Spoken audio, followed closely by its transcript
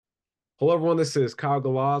Hello, everyone. This is Kyle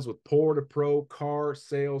Galaz with Poor2Pro Car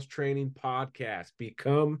Sales Training Podcast.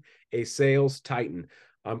 Become a sales titan.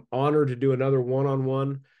 I'm honored to do another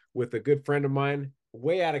one-on-one with a good friend of mine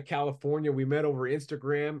way out of California. We met over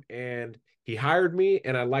Instagram and he hired me,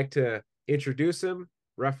 and I'd like to introduce him.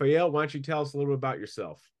 Rafael, why don't you tell us a little bit about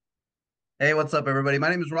yourself? Hey, what's up, everybody?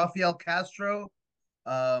 My name is Rafael Castro.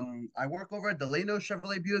 I work over at Delano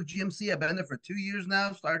Chevrolet Buick GMC. I've been there for 2 years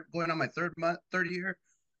now. Started going on my third year.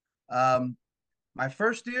 Um, my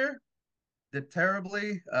first year did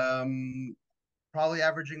terribly. Probably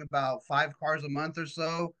averaging about 5 cars a month or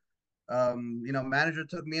so. Manager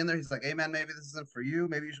took me in there. He's like, "Hey, man, maybe this isn't for you.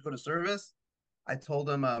 Maybe you should go to service." I told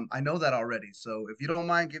him, I know that already. So if you don't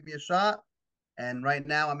mind, give me a shot. And right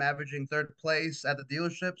now I'm averaging third place at the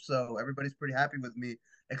dealership. So everybody's pretty happy with me,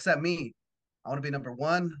 except me. I want to be number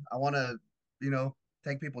one. I want to,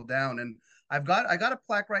 take people down. And I got a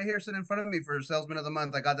plaque right here sitting in front of me for Salesman of the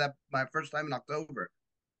Month. I got that my first time in October.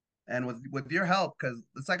 And with your help, because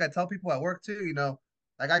it's like I tell people at work too, that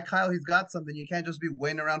guy Kyle, he's got something. You can't just be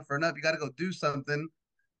waiting around for enough. You got to go do something.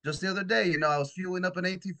 Just the other day, I was fueling up an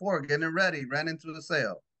AT4, getting it ready, ran into a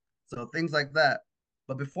sale. So things like that.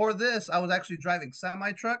 But before this, I was actually driving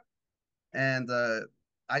semi truck, and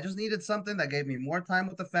I just needed something that gave me more time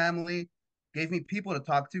with the family, gave me people to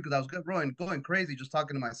talk to because I was going crazy just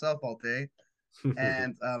talking to myself all day,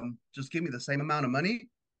 and just give me the same amount of money.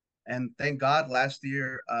 And thank God, last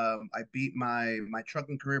year I beat my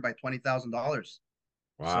trucking career by $20,000.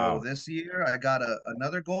 So Wow. this year I got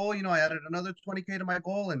another goal. I added another 20K to my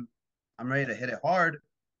goal, and I'm ready to hit it hard.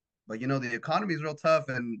 But the economy is real tough,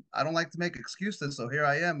 and I don't like to make excuses. So here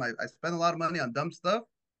I am. I spend a lot of money on dumb stuff.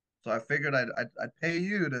 So I figured I'd pay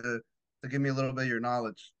you to give me a little bit of your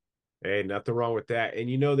knowledge. Hey, nothing wrong with that.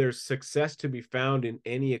 And there's success to be found in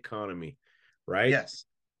any economy, right? Yes.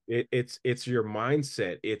 It's your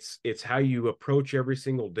mindset. It's how you approach every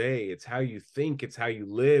single day. It's how you think. It's how you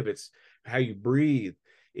live. It's how you breathe.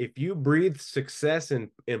 If you breathe success and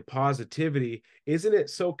positivity, isn't it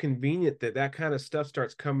so convenient that that kind of stuff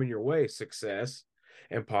starts coming your way? Success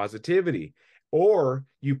and positivity, or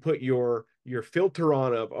you put your filter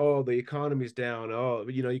on of, oh, the economy's down, oh,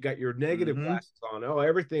 you got your negative Mm-hmm. glasses on, oh,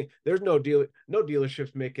 everything, there's no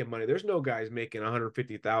dealerships making money, there's no guys making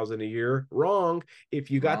 150,000 a year. Wrong. If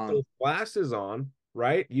you got those Wrong. glasses on,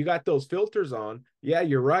 right, you got those filters on, yeah,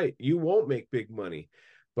 you're right, you won't make big money.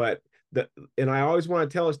 But the and I always want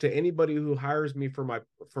to tell us to anybody who hires me for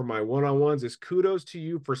my one-on-ones is kudos to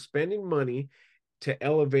you for spending money to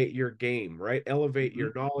elevate your game, right? Elevate Mm-hmm.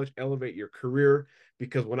 your knowledge, elevate your career.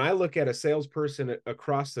 Because when I look at a salesperson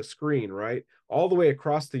across the screen, right, all the way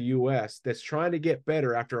across the US, that's trying to get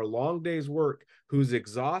better after a long day's work, who's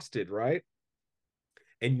exhausted, right?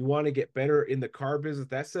 And you want to get better in the car business,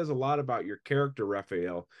 that says a lot about your character,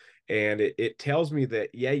 Rafael. And it tells me that,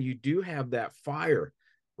 yeah, you do have that fire,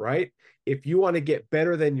 right? If you want to get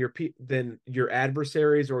better than your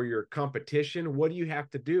adversaries or your competition, what do you have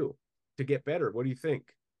to do to get better? What do you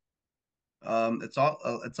think? It's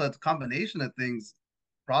a combination of things.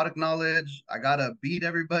 Product knowledge. I gotta beat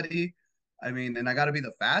everybody. I mean, and I gotta be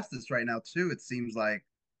the fastest right now too. It seems like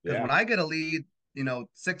because Yeah. when I get a lead,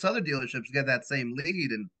 six other dealerships get that same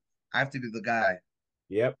lead, and I have to be the guy.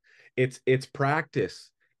 Yep. It's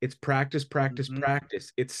practice. It's practice, practice, Mm-hmm.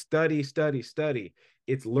 practice. It's study, study, study.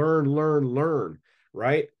 It's learn, learn, learn,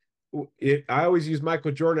 right? I always use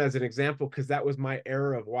Michael Jordan as an example because that was my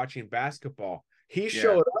era of watching basketball. He Yeah.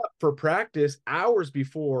 showed up for practice hours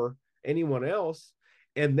before anyone else,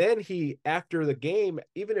 and then after the game,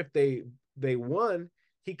 even if they won,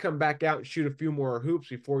 he come back out and shoot a few more hoops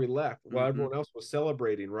before he left while Mm-hmm. everyone else was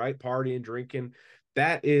celebrating, right? Partying, drinking.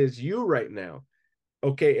 That is you right now.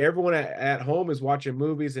 Okay, everyone at home is watching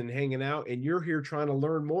movies and hanging out, and you're here trying to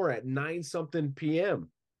learn more at 9 something p.m.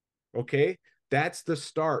 Okay, that's the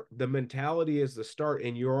start. The mentality is the start,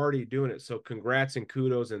 and you're already doing it. So congrats and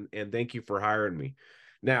kudos, and thank you for hiring me.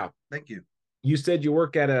 Now, Thank you. you said you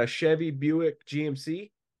work at a Chevy Buick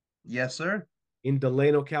GMC Yes, sir. in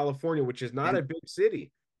Delano, California, which is not a And big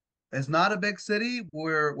city. it's not a big city.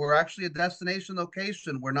 We're actually a destination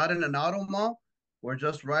location. We're not in an auto mall. We're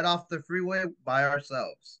just right off the freeway by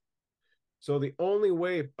ourselves. So the only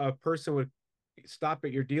way a person would stop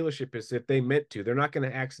at your dealership is if they meant to. They're not going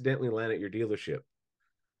to accidentally land at your dealership.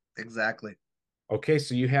 Exactly. Okay,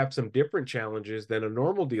 so you have some different challenges than a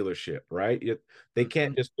normal dealership, right? They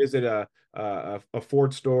can't Mm-hmm. just visit a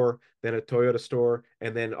Ford store, then a Toyota store,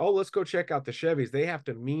 and then, oh, let's go check out the Chevys. They have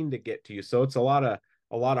to mean to get to you, so it's a lot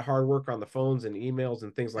of hard work on the phones and emails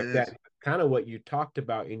and things It like that. is. Kind of what you talked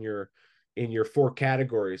about in your four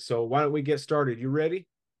categories. So why don't we get started? You ready?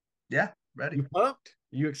 Yeah. Ready. You pumped?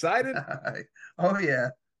 You excited? Oh yeah.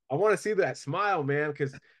 I want to see that smile, man,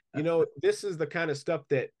 because this is the kind of stuff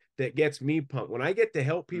that gets me pumped. When I get to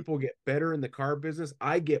help people get better in the car business,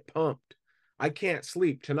 I get pumped. I can't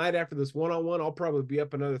sleep. Tonight after this one-on-one, I'll probably be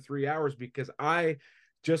up another 3 hours because I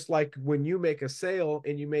just like when you make a sale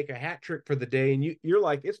and you make a hat trick for the day and you're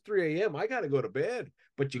like, it's 3 a.m. I gotta go to bed,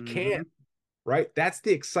 but you can't, Mm-hmm. right? That's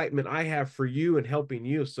the excitement I have for you and helping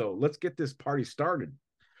you. So let's get this party started.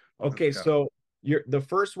 Let's Okay, go. so the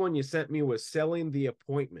first one you sent me was selling the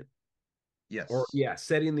appointment. Or Yes. yeah,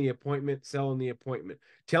 setting the appointment, selling the appointment.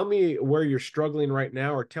 Tell me where you're struggling right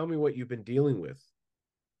now, or tell me what you've been dealing with.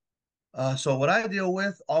 So what I deal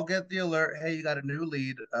with, I'll get the alert. Hey, you got a new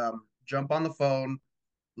lead. Jump on the phone,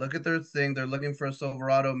 look at their thing. They're looking for a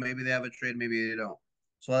Silverado. Maybe they have a trade, maybe they don't.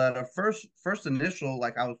 So at a first initial,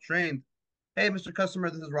 like I was trained. Hey, Mr. Customer,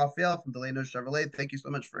 this is Rafael from Delano Chevrolet. Thank you so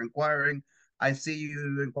much for inquiring. I see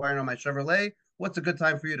you inquiring on my Chevrolet. What's a good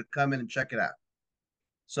time for you to come in and check it out?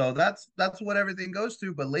 So that's what everything goes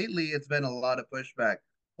to. But lately, it's been a lot of pushback.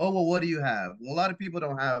 Oh well, what do you have? Well, a lot of people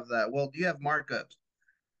don't have that. Well, do you have markups?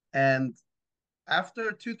 And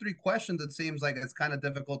after two, three questions, it seems like it's kind of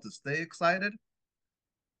difficult to stay excited.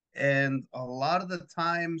 And a lot of the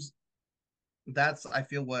times, that's I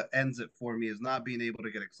feel what ends it for me is not being able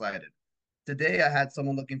to get excited. Today, I had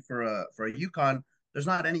someone looking for a Yukon. There's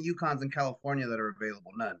not any Yukons in California that are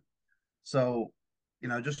available, none. So,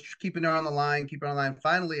 just keeping her on the line, keeping her on the line.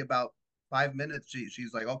 Finally, about 5 minutes,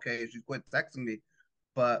 she's like, okay, she's quit texting me.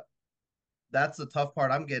 But that's the tough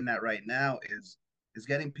part I'm getting at right now is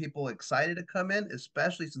getting people excited to come in,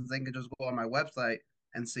 especially since they can just go on my website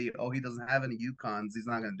and see, oh, he doesn't have any Yukons, he's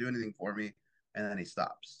not going to do anything for me, and then he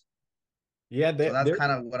stops. Yeah, So that's there.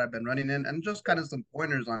 kind of what I've been running in, and just kind of some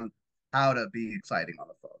pointers on how to be exciting on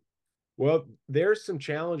the phone. Well, there's some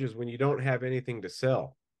challenges when you don't have anything to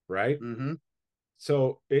sell, right? Mm-hmm.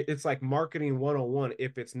 So it's like marketing 101.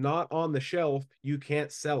 If it's not on the shelf, you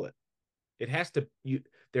can't sell it. It has to you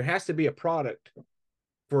there has to be a product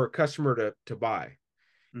for a customer to buy.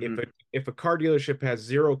 If Mm-hmm. a car dealership has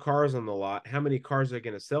zero cars on the lot, how many cars are they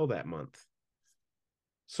going to sell that month?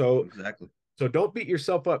 So Exactly. so don't beat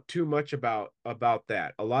yourself up too much about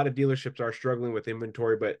that. A lot of dealerships are struggling with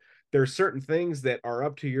inventory, but there's certain things that are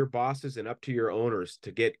up to your bosses and up to your owners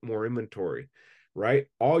to get more inventory, right?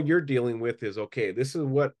 All you're dealing with is, okay, this is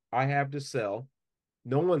what I have to sell.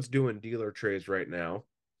 No one's doing dealer trades right now,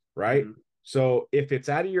 right? Mm-hmm. So if it's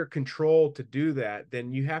out of your control to do that,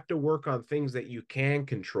 then you have to work on things that you can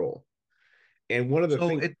control. And one of the So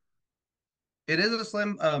things, it is a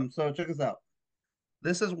slim. So check this out.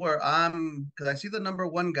 This is where I'm because I see the number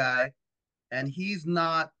one guy and he's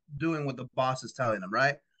not doing what the boss is telling him,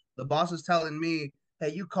 right? The boss is telling me, hey,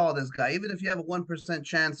 you call this guy. Even if you have a 1%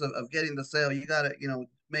 chance of getting the sale, you gotta,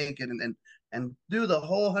 make it and do the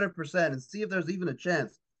whole 100% and see if there's even a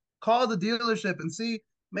chance. Call the dealership and see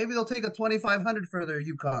maybe they'll take a 2,500 for their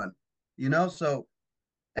Yukon, so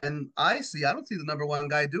and I don't see the number one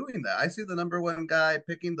guy doing that. I see the number one guy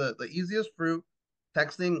picking the easiest fruit,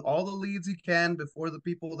 texting all the leads he can before the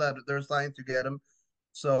people that they're assigned to get him.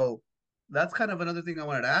 So that's kind of another thing I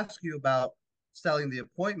wanted to ask you about selling the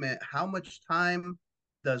appointment. How much time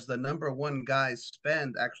does the number one guy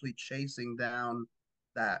spend actually chasing down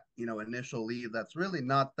that, initial lead that's really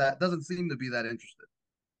not that doesn't seem to be that interested?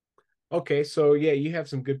 okay, so yeah, you have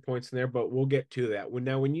some good points in there, but we'll get to that.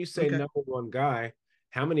 When you say Okay. number one guy,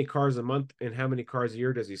 how many cars a month and how many cars a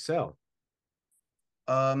year does he sell?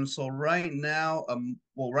 So right now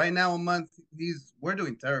a month we're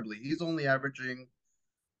doing terribly. He's only averaging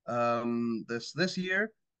this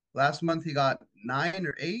year. Last month he got 9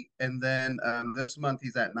 or 8, and then this month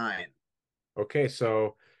he's at 9. Okay,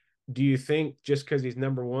 so do you think just because he's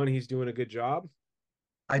number one, he's doing a good job?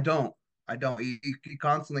 I don't. I don't. He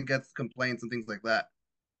constantly gets complaints and things like that.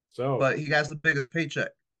 So But he has the biggest paycheck.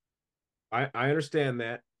 I understand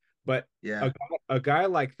that, but Yeah, a guy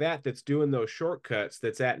like that that's doing those shortcuts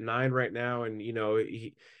that's at nine right now, and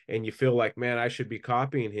and you feel like, man, I should be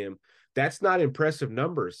copying him. That's not impressive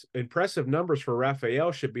numbers. Impressive numbers for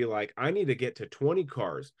Rafael should be like, I need to get to 20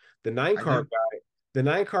 cars. The nine I car do. guy, the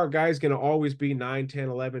nine car guy is going to always be 9, 10,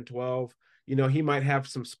 11, 12. He might have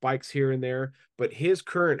some spikes here and there, but his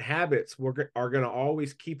current habits are going to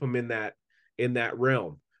always keep him in that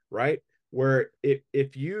realm, right? Where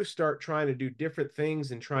if you start trying to do different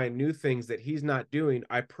things and trying new things that he's not doing,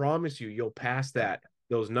 I promise you'll pass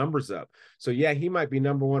those numbers up. So yeah, he might be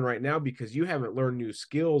number one right now because you haven't learned new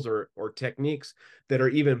skills or techniques that are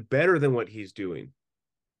even better than what he's doing.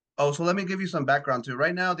 Oh, so let me give you some background too.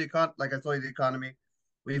 Right now, like I told you, the economy,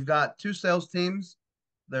 we've got two sales teams.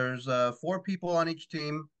 There's 4 people on each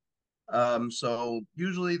team. So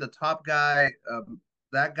usually the top guy,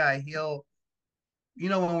 that guy,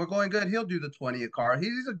 when we're going good, he'll do the 20 a car.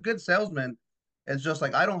 He's a good salesman. It's just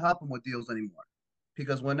like I don't help him with deals anymore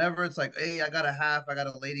because whenever it's like, hey, I got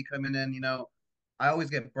a lady coming in, I always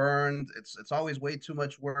get burned. It's always way too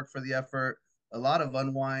much work for the effort, a lot of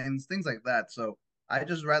unwinds, things like that. So I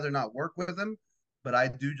just rather not work with him, but I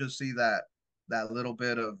do just see that little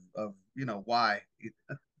bit of why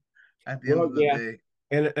at the end Well, of the yeah. day.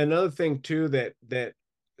 And another thing too that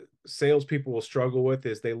salespeople will struggle with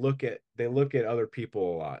is they look at other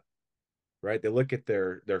people a lot, right? They look at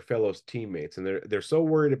their fellow teammates, and they're so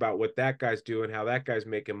worried about what that guy's doing, how that guy's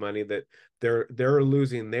making money, that they're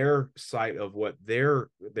losing their sight of what they're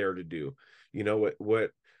there to do. You know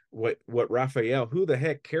what Rafael, who the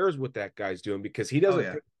heck cares what that guy's doing, because he Oh doesn't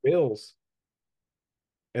yeah. pay bills,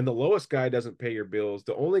 and the lowest guy doesn't pay your bills.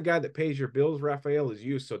 The only guy that pays your bills, Rafael, is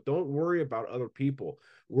you. So don't worry about other people.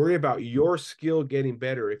 Worry about your skill getting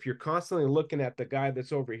better. If you're constantly looking at the guy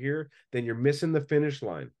that's over here, then you're missing the finish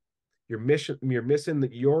line. You're missing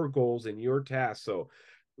your goals and your tasks. So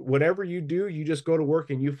whatever you do, you just go to work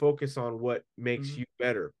and you focus on what makes Hmm. you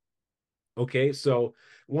better. Okay, so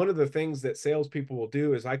one of the things that salespeople will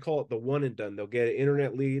do is, I call it the one and done. They'll get an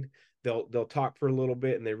internet lead, they'll talk for a little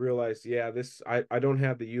bit, and they realize, yeah, this I don't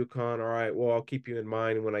have the Yukon. All right, well, I'll keep you in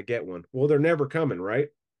mind when I get one. Well, they're never coming, right?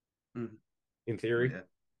 Hmm. In theory.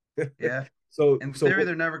 Yeah. Yeah. So In so theory,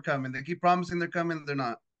 they're never coming. They keep promising they're coming, they're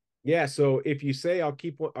not. Yeah, so if you say I'll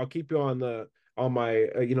keep you on my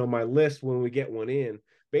my list when we get one in,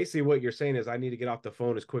 basically what you're saying is I need to get off the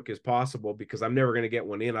phone as quick as possible because I'm never going to get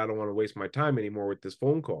one in. I don't want to waste my time anymore with this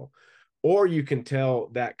phone call. Or you can tell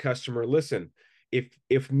that customer, listen,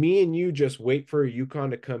 if me and you just wait for a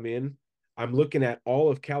Yukon to come in, I'm looking at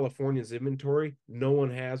all of California's inventory. No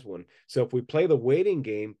one has one. So if we play the waiting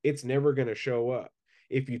game, it's never going to show up.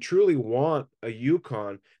 If you truly want a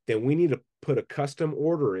Yukon, then we need to put a custom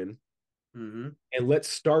order in, Hmm. and let's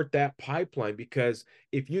start that pipeline, because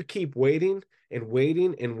if you keep waiting and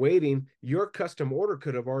waiting and waiting, your custom order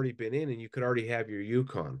could have already been in and you could already have your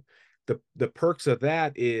Yukon. The perks of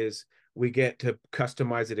that is we get to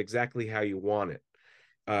customize it exactly how you want it.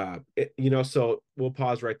 So we'll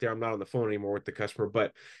pause right there. I'm not on the phone anymore with the customer,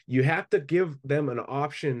 but you have to give them an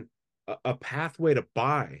option, a pathway to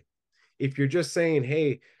buy. If you're just saying,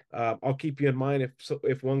 "Hey, I'll keep you in mind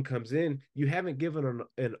if one comes in," you haven't given them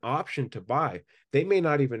an option to buy. They may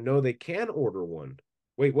not even know they can order one.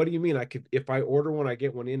 Wait, what do you mean? I could, if I order one, I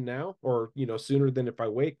get one in now, or sooner than if I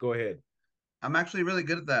wait? Go ahead. I'm actually really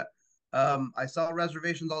good at that. I sell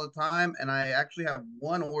reservations all the time, and I actually have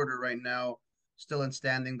one order right now still in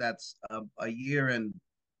standing that's a year and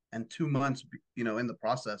 2 months, in the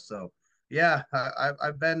process. So yeah,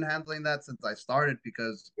 I've been handling that since I started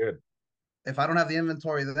because Good. if I don't have the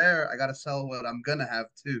inventory there, I got to sell what I'm gonna have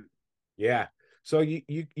too. Yeah. So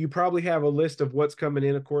you probably have a list of what's coming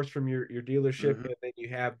in, of course, from your dealership, Hmm. and then you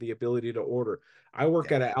have the ability to order. I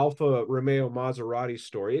work at an Yes. Alfa Romeo Maserati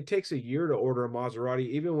store. It takes a year to order a Maserati,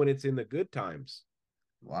 even when it's in the good times.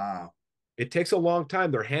 Wow. It takes a long time.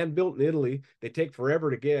 They're hand built in Italy. They take forever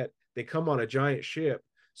to get. They come on a giant ship.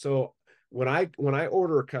 So when I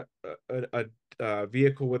order a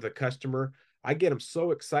vehicle with a customer, I get them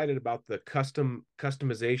so excited about the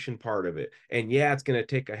customization part of it. And yeah, it's going to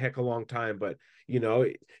take a heck of a long time, but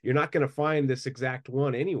you're not going to find this exact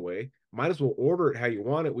one anyway. Might as well order it how you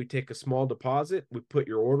want it. We take a small deposit, we put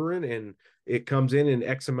your order in, and it comes in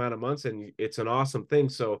X amount of months, and it's an awesome thing.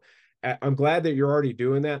 So I'm glad that you're already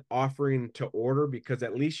doing that, offering to order, because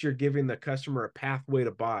at least you're giving the customer a pathway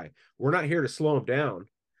to buy. We're not here to slow them down,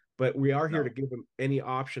 but we are here to No. give them any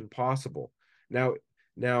option possible. Now,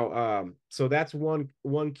 so that's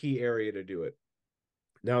one key area to do it.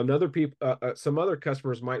 Now, some other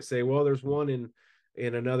customers might say, "Well, there's one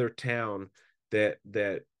in another town that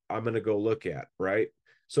I'm going to go look at," right?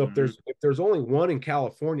 So if Hmm. there's only one in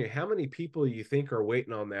California, how many people you think are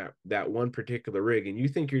waiting on that one particular rig? And you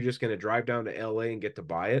think you're just going to drive down to LA and get to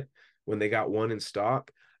buy it when they got one in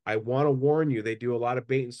stock? I want to warn you, they do a lot of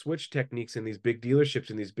bait and switch techniques in these big dealerships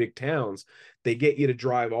in these big towns. They get you to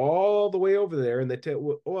drive all the way over there, and they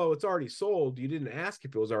tell, "Well, it's already sold. You didn't ask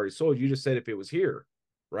if it was already sold. You just said if it was here."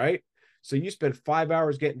 Right? So you spend 5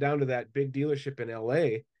 hours getting down to that big dealership in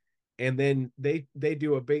LA, and then they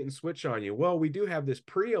do a bait and switch on you. Well, we do have this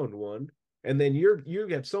pre-owned one. And then you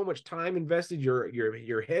have so much time invested,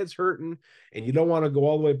 your head's hurting, and you don't want to go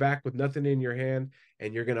all the way back with nothing in your hand,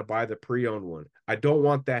 and you're going to buy the pre-owned one. I don't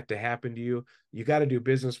want that to happen to you. You got to do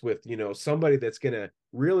business with, somebody that's going to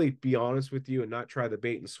really be honest with you and not try the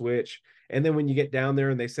bait and switch. And then when you get down there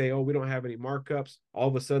and they say, "Oh, we don't have any markups," all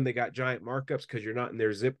of a sudden they got giant markups because you're not in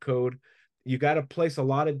their zip code. You got to place a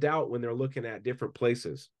lot of doubt when they're looking at different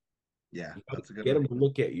places. Yeah, You that's a good get one. them to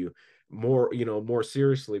look at you more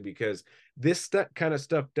seriously, because this kind of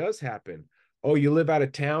stuff does happen. Oh, you live out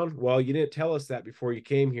of town? Well, you didn't tell us that before you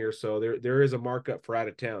came here, so there is a markup for out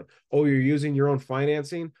of town. Oh, you're using your own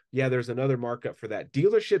financing? Yeah, there's another markup for that.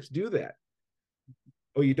 Dealerships do that.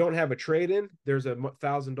 Oh, you don't have a trade-in? There's a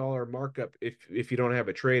 $1,000 markup if you don't have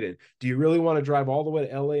a trade-in. Do you really want to drive all the way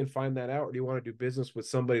to LA and find that out, or do you want to do business with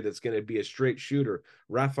somebody that's going to be a straight shooter?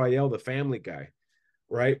 Rafael, the family guy,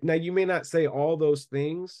 right? Now you may not say all those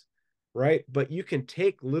things, right? But you can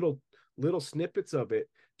take little snippets of it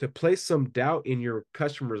to place some doubt in your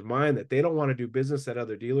customer's mind that they don't want to do business at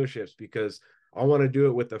other dealerships because I want to do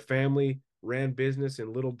it with a family ran business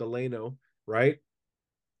in Little Delano, right?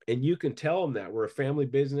 And you can tell them that we're a family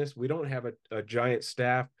business. We don't have a giant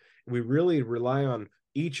staff. We really rely on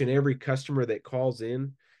each and every customer that calls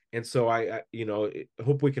in. And so I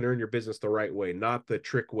hope we can earn your business the right way, not the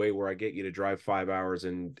trick way where I get you to drive 5 hours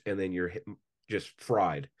and then you're just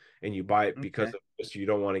fried and you buy it because Okay. of this. You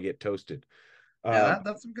don't want to get toasted. Yeah, Um,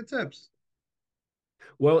 that's some good tips.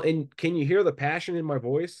 well, and can you hear the passion in my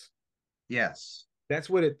voice? Yes. That's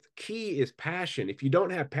what key is passion. If you don't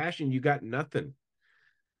have passion, you got nothing,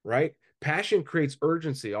 right? Passion creates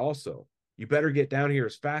urgency also. You better get down here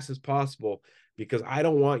as fast as possible because I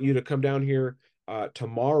don't want you to come down here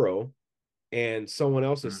tomorrow and someone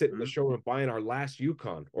else is sitting in the Hmm. showroom buying our last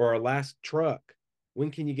Yukon or our last truck.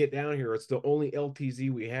 When can you get down here? It's the only LTZ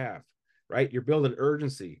we have, right? You're building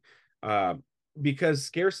urgency because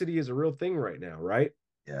scarcity is a real thing right now, right?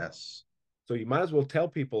 Yes. So you might as well tell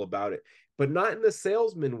people about it, but not in the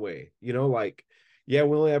salesman way, like, yeah,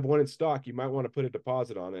 we only have one in stock. You might want to put a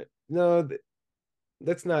deposit on it. No,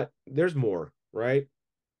 that's not, there's more, right?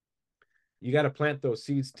 You got to plant those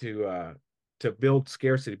seeds to build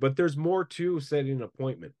scarcity, but there's more to setting an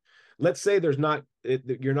appointment. Let's say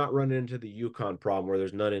you're not running into the Yukon problem where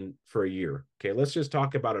there's none in for a year. Okay, let's just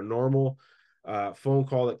talk about a normal phone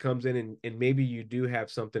call that comes in and maybe you do have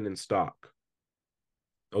something in stock.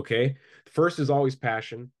 Okay, first is always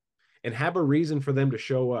passion and have a reason for them to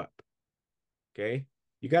show up. Okay,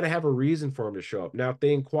 you got to have a reason for them to show up. Now, if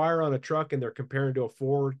they inquire on a truck and they're comparing to a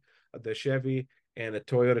Ford, the Chevy, and a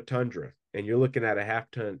Toyota Tundra, and you're looking at a half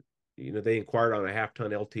ton, they inquired on a half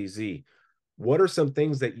ton LTZ. What are some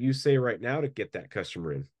things that you say right now to get that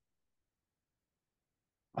customer in?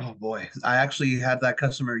 Oh boy, I actually had that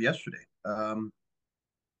customer yesterday.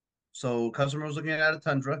 So customer was looking at a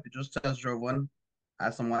Tundra. He just test drove one.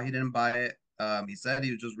 Asked him why he didn't buy it. He said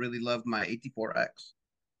he just really loved my AT4X,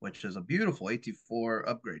 which is a beautiful AT4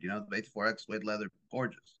 upgrade. You know, the AT4X suede leather,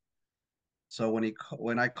 gorgeous. So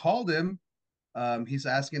when I called him, he's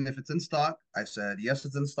asking if it's in stock. I said yes,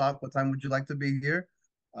 it's in stock. What time would you like to be here?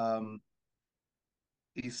 Um,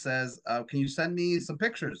 he says, "Can you send me some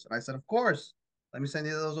pictures?" And I said, "Of course. Let me send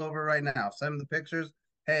you those over right now." Send him the pictures.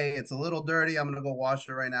 Hey, it's a little dirty. I'm gonna go wash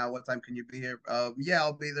it right now. What time can you be here? Yeah,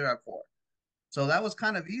 I'll be there at 4. So that was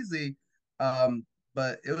kind of easy.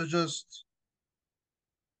 But it was just,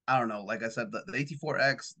 I don't know. Like I said, the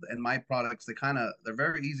AT4X and my products, they're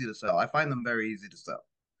very easy to sell. I find them very easy to sell.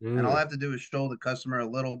 And all I Mm, have to do is show the customer a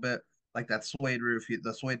little bit, like that suede roof,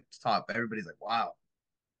 the suede top. Everybody's like, wow,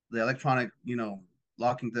 the electronic,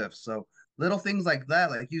 locking diffs. So little things like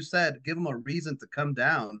that, like you said, give them a reason to come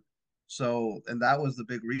down. So, and that was the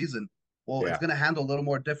big reason. Well, it's yeah, going to handle a little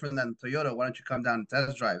more different than Toyota. Why don't you come down and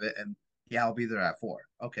test drive it? And yeah, I'll be there at 4.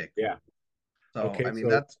 Okay, cool. yeah. So, Okay, I mean,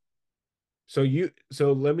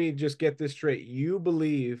 so let me just get this straight. You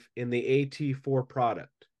believe in the AT4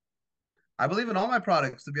 product. I believe in all my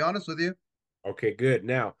products, to be honest with you. Okay, good.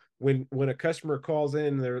 Now, when a customer calls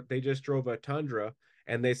in, they just drove a Tundra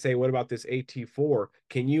and they say, "What about this AT4?"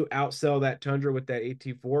 Can you outsell that Tundra with that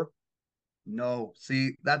AT4? No,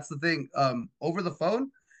 see, that's the thing. Over the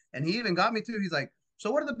phone, and he even got me too. He's like,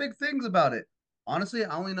 "So what are the big things about it?" Honestly,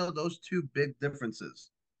 I only know those two big differences.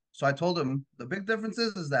 So I told him the big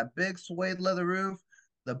differences is that big suede leather roof,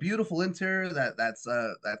 the beautiful interior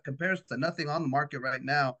that compares to nothing on the market right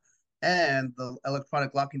now, and the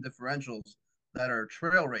electronic locking differentials that are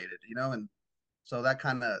trail rated. And so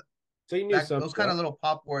So you knew that some those kind stuff. of little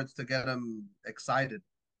pop words to get him excited,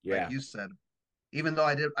 like Yeah. you said. Even though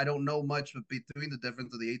I don't know much between the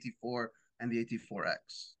difference of the AT4 and the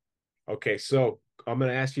AT4X. Okay, so I'm going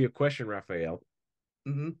to ask you a question, Rafael.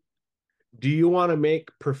 Mm-hmm. Do you want to make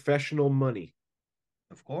professional money?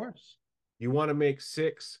 Of course. You want to make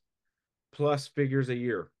six plus figures a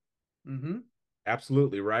year? Mm-hmm.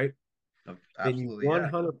 Absolutely, right? Then you Absolutely, yeah.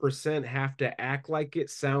 100% have to act like it,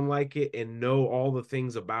 sound like it, and know all the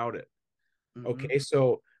things about it. Mm-hmm. Okay,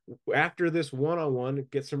 so after this one-on-one,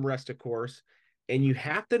 get some rest, of course, and you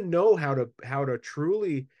have to know how to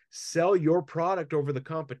truly sell your product over the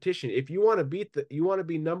competition. If you want to you want to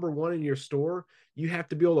be number one in your store, you have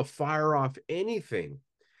to be able to fire off anything.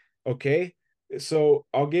 Okay. So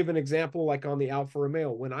I'll give an example like on the Alfa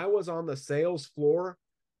Romeo. When I was on the sales floor,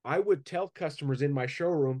 I would tell customers in my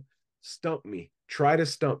showroom, stump me, try to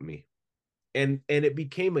stump me. And it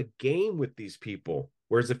became a game with these people.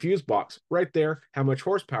 Where's the fuse box? Right there. How much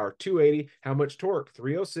horsepower? 280. How much torque?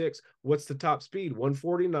 306. What's the top speed?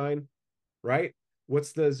 149, right?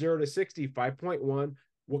 What's the 0 to 60? 5.1.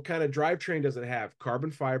 What kind of drivetrain does it have?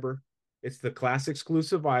 Carbon fiber. It's the class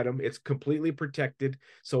exclusive item. It's completely protected.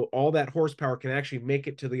 So all that horsepower can actually make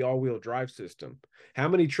it to the all-wheel drive system. How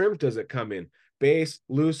many trims does it come in? Base,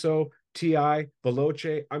 Lusso, TI,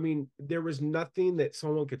 Veloce. I mean, there was nothing that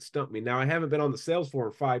someone could stump me. Now, I haven't been on the sales floor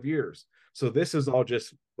in 5 years. So this is all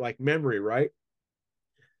just like memory, right?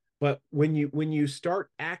 But when you start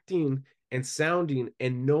acting and sounding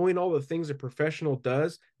and knowing all the things a professional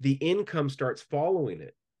does, the income starts following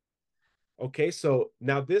it. Okay, so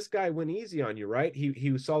now this guy went easy on you, right?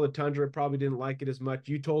 He saw the Tundra, probably didn't like it as much.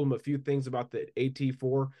 You told him a few things about the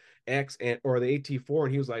AT4X and or the AT4,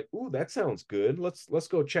 and he was like, "Ooh, that sounds good. Let's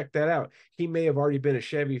go check that out." He may have already been a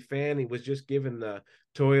Chevy fan. He was just giving the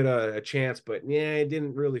Toyota a chance, but yeah, he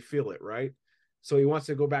didn't really feel it, right? So he wants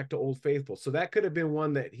to go back to Old Faithful. So that could have been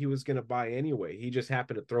one that he was going to buy anyway. He just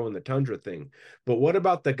happened to throw in the Tundra thing. But what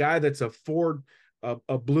about the guy that's a Ford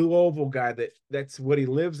a blue oval guy that's what he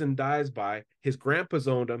lives and dies by. His grandpa's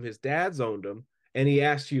owned him, his dad's owned him, and he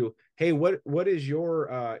asks you, "Hey, what is your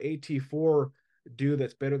AT4 do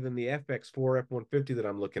that's better than the FX4 F150 that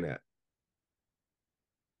I'm looking at?"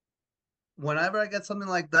 Whenever I get something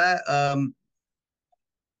like that,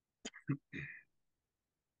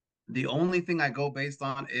 the only thing I go based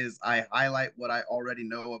on is I highlight what I already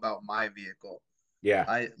know about my vehicle. Yeah,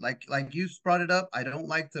 I like you brought it up. I don't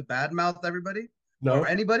like to badmouth everybody or no,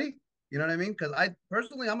 anybody. You know what I mean? Because I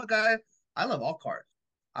personally, I'm a guy. I love all cars.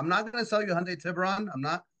 I'm not gonna sell you a Hyundai Tiburon. I'm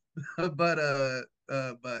not. But other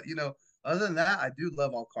than that, I do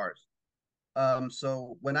love all cars.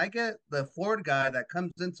 So when I get the Ford guy that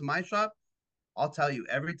comes into my shop, I'll tell you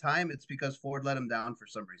every time it's because Ford let him down for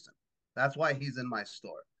some reason. That's why he's in my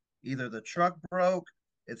store. Either the truck broke,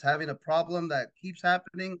 it's having a problem that keeps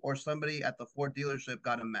happening, or somebody at the Ford dealership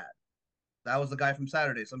got him mad. That was the guy from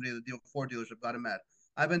Saturday. Somebody at the Ford dealership got him mad.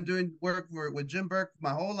 I've been doing work with Jim Burke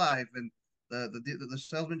my whole life, and the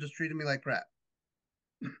salesman just treated me like crap.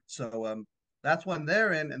 So that's when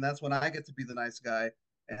they're in, and that's when I get to be the nice guy,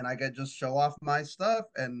 and I get just show off my stuff.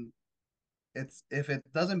 And it's if it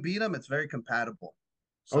doesn't beat them, it's very compatible.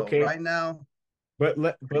 So okay, right now, but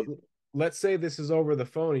let it's but crazy. let's say this is over the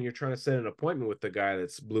phone and you're trying to set an appointment with the guy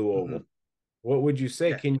that's blue Mm-hmm. oval. What would you say?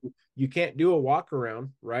 Yeah. Can you can't do a walk around,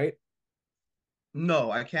 right?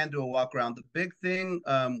 No, I can't do a walk around. The big thing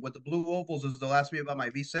with the blue ovals is they'll ask me about my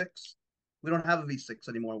V6. We don't have a V6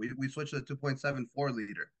 anymore. We switched to the 2.74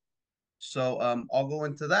 liter. So I'll go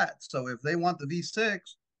into that. So if they want the V6,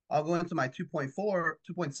 I'll go into my 2.4,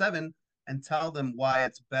 2.7 and tell them why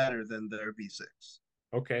it's better than their V6.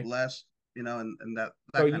 Okay. Less, and So that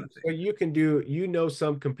kind you of thing. so you can do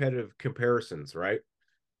some competitive comparisons, right?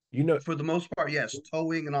 You know, For the most part, yes,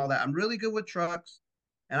 towing and all that. I'm really good with trucks,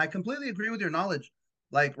 and I completely agree with your knowledge.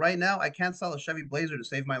 Like right now, I can't sell a Chevy Blazer to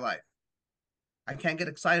save my life. I can't get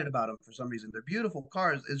excited about them for some reason. They're beautiful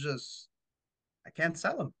cars. It's just I can't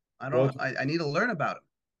sell them. I well, don't. I need to learn about them.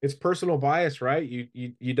 it's personal bias, right?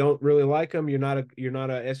 You don't really like them. You're not a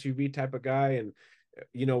SUV type of guy, and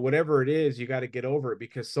whatever it is, you got to get over it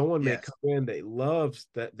because someone may Yes. come in that loves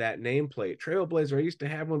that nameplate. Trailblazer, I used to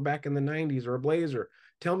have one back in the '90s, or a Blazer.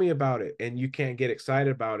 Tell me about it, and you can't get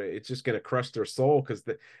excited about it. It's just going to crush their soul because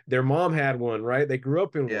their mom had one, right? They grew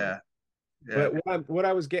up in one. Yeah. Yeah. But what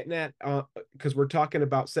I was getting at, because we're talking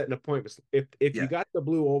about setting appointments. If you Yeah. got the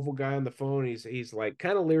blue oval guy on the phone, he's like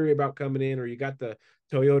kind of leery about coming in, or you got the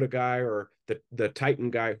Toyota guy or the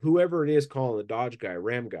Titan guy, whoever it is calling the Dodge guy,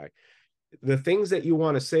 Ram guy. The things that you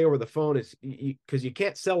want to say over the phone is because you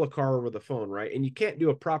can't sell a car over the phone, right? And you can't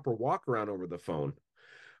do a proper walk around over the phone.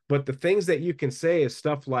 But the things that you can say is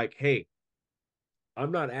stuff like, "Hey,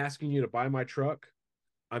 I'm not asking you to buy my truck.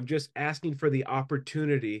 I'm just asking for the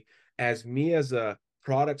opportunity as me as a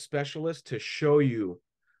product specialist to show you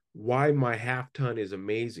why my half ton is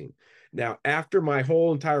amazing. Now, after my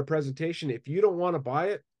whole entire presentation, if you don't want to buy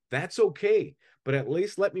it, that's okay. But at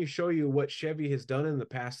least let me show you what Chevy has done in the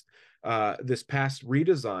past, this past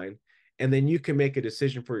redesign, and then you can make a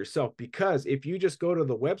decision for yourself. Because if you just go to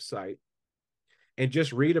the website and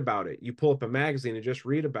just read about it, you pull up a magazine and just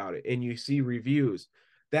read about it, and you see reviews,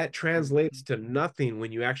 that translates Mhm. to nothing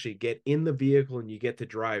when you actually get in the vehicle and you get to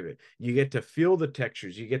drive it. You get to feel the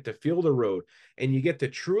textures, you get to feel the road, and you get to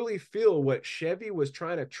truly feel what Chevy was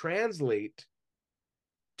trying to translate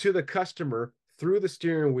to the customer through the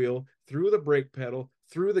steering wheel, through the brake pedal,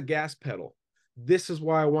 through the gas pedal. This is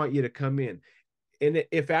why I want you to come in. And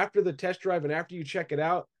if after the test drive and after you check it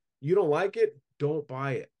out, you don't like it, don't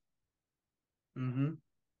buy it. Mm-hmm.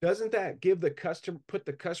 Doesn't that give the customer, put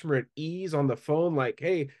the customer at ease on the phone? Like,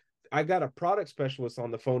 hey, I got a product specialist on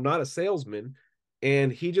the phone, not a salesman,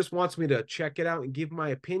 and he just wants me to check it out and give my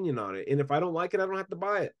opinion on it. And if I don't like it, I don't have to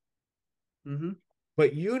buy it. Mm-hmm.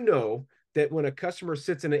 But you know that when a customer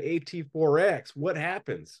sits in an AT4X, what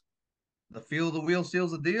happens? The feel of the wheel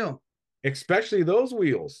seals the deal. Especially those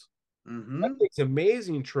wheels. That Mm-hmm. thing's an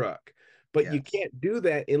amazing truck. But you Yes. can't do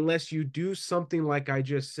that unless you do something like I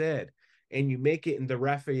just said and you make it in the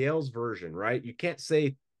Raphael's version, right? You can't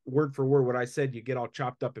say word for word what I said, you get all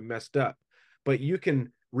chopped up and messed up. But you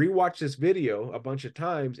can rewatch this video a bunch of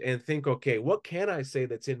times and think, okay, what can I say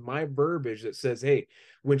that's in my verbiage that says, hey,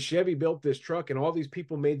 when Chevy built this truck and all these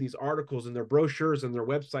people made these articles and their brochures and their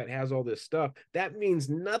website has all this stuff, that means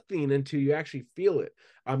nothing until you actually feel it.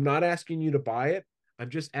 I'm not asking you to buy it. I'm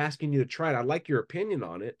just asking you to try it. I like your opinion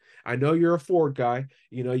on it. I know you're a Ford guy.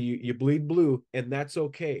 You know, you bleed blue, and that's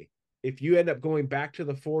okay. If you end up going back to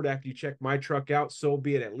the Ford after you check my truck out, so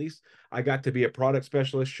be it. At least I got to be a product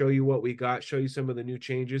specialist, show you what we got, show you some of the new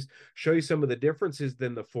changes, show you some of the differences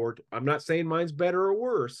than the Ford. I'm not saying mine's better or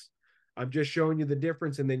worse. I'm just showing you the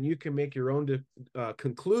difference, and then you can make your own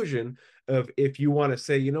conclusion of if you want to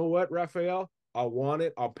say, you know what, Rafael, I want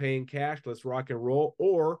it. I'll pay in cash. Let's rock and roll.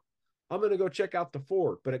 Or I'm going to go check out the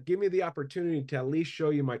Ford, but give me the opportunity to at least show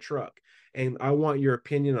you my truck. And I want your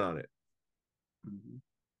opinion on it. Mm-hmm.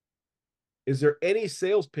 Is there any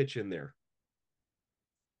sales pitch in there?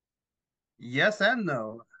 Yes and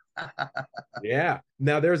no. Yeah.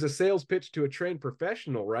 Now there's a sales pitch to a trained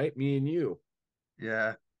professional, right? Me and you.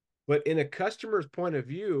 Yeah. But in a customer's point of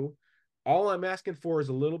view, all I'm asking for is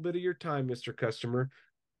a little bit of your time, Mr. Customer,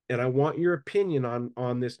 and I want your opinion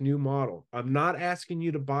on this new model. I'm not asking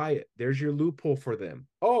you to buy it. There's your loophole for them.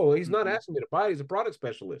 Oh, he's not Mm-hmm. asking me to buy it. He's a product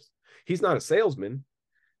specialist. He's not a salesman.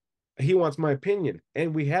 He wants my opinion.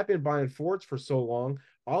 And we have been buying Fords for so long.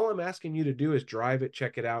 All I'm asking you to do is drive it,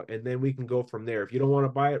 check it out, and then we can go from there. If you don't want to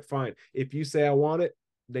buy it, fine. If you say I want it,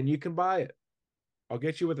 then you can buy it. I'll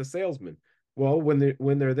get you with a salesman. Well, when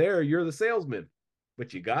they're there, you're the salesman,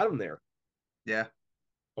 but you got them there. Yeah.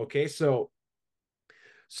 Okay, so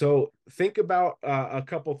think about a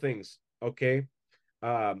couple things. Okay,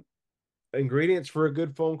 um, ingredients for a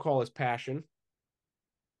good phone call is passion.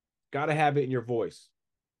 Got to have it in your voice.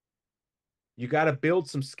 You got to build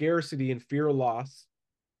some scarcity and fear of loss,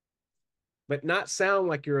 but not sound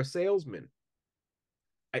like you're a salesman.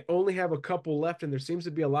 I only have a couple left, and there seems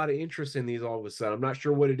to be a lot of interest in these all of a sudden. I'm not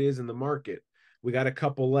sure what it is in the market. We got a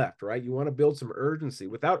couple left, right? You want to build some urgency.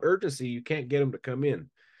 Without urgency, you can't get them to come in.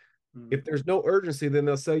 If Mm-hmm. there's no urgency, then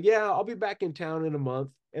they'll say, yeah, I'll be back in town in a month.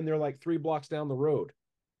 And they're like 3 blocks down the road,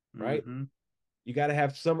 right? Mm-hmm. You got to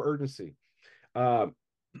have some urgency. Um,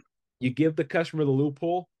 you give the customer the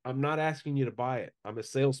loophole. I'm not asking you to buy it. I'm a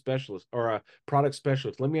sales specialist or a product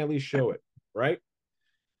specialist. Let me at least show it, right?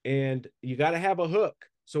 And you got to have a hook.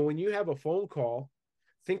 So when you have a phone call,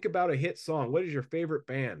 think about a hit song. What is your favorite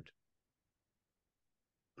band?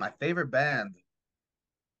 My favorite band.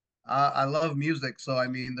 I love music, so I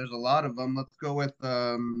mean, there's a lot of them. Let's go with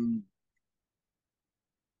oh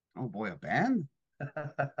boy, a band.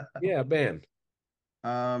 Yeah, band.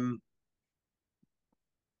 um,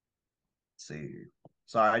 let's see.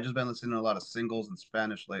 Sorry, I just been listening to a lot of singles in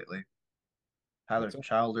Spanish lately. Tyler That's all.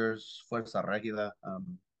 Childers, Fuerza Regida.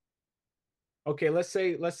 Okay. Let's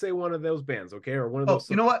say one of those bands. Okay, or one of Oh, those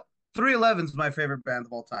you songs. know what? 311 is my favorite band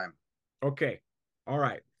of all time. Okay. All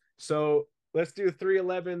right. So let's do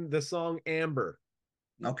 311, the song Amber.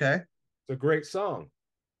 Okay, It's a great song,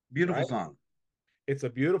 beautiful right? song. It's a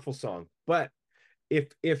beautiful song. But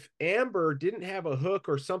if Amber didn't have a hook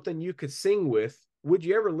or something you could sing with, would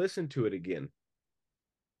you ever listen to it again?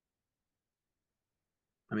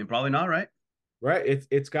 I mean, probably not, right? Right?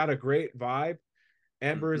 It's got a great vibe.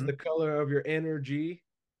 Amber is Mm-hmm. the color of your energy.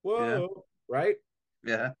 Yeah, Whoa, right?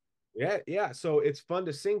 yeah. Yeah, yeah. So it's fun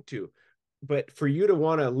to sing to. but for you to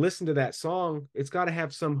want to listen to that song, it's got to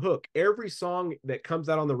have some hook. Every song that comes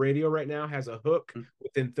out on the radio right now has a hook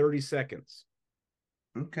within 30 seconds.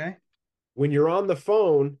 Okay. When you're on the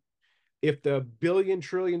phone, if the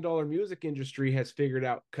billion-trillion-dollar music industry has figured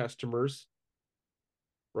out customers,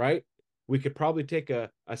 right? We could probably take a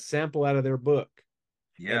sample out of their book.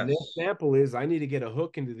 And their Yes. sample is I need to get a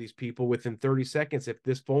hook into these people within 30 seconds if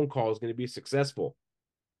this phone call is going to be successful.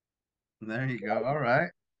 There you go. All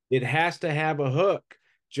right. It has to have a hook,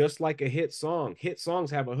 just like a hit song. Hit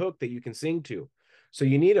songs have a hook that you can sing to. So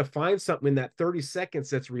you need to find something in that 30 seconds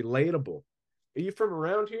that's relatable. Are you from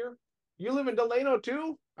around here? You live in Delano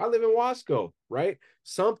too? I live in Wasco, right?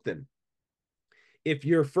 Something. If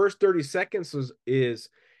your first 30 seconds is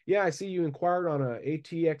yeah, I see you inquired on a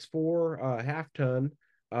ATX4 half ton.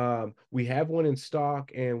 We have one in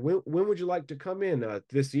stock. And when would you like to come in?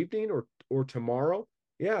 This evening or tomorrow?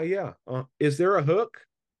 Yeah, yeah. Is there a hook?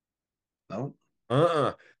 No,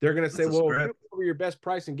 They're gonna say, that's a well, shoot script. over your best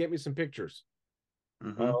price and get me some pictures.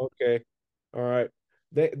 Mm-hmm. Oh, okay. All right.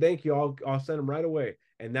 Thank you. I'll send them right away.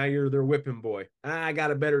 And now you're their whipping boy. I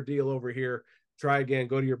got a better deal over here. Try again.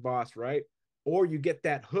 Go to your boss, right? Or you get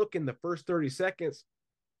that hook in the first 30 seconds.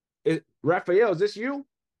 Rafael, is this you?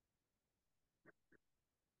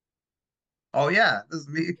 Oh yeah, this is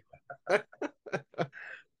me.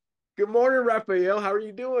 Good morning, Rafael. How are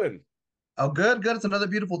you doing? Oh, good, good. It's another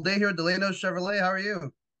beautiful day here at Delano Chevrolet. How are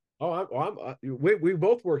you? Oh, we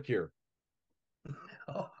both work here,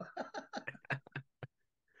 Oh,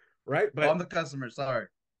 right? oh, But I'm the customer. Sorry.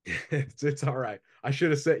 it's all right. I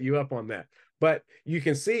should have set you up on that. But you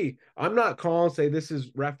can see I'm not calling say this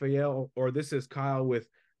is Rafael or this is Kyle with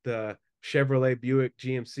the Chevrolet Buick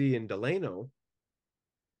GMC in Delano.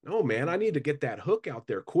 No, man, I need to get that hook out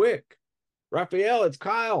there quick. Rafael, it's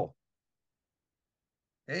Kyle.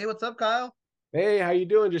 Hey, what's up, Kyle? Hey, how you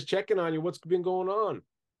doing? Just checking on you. What's been going on?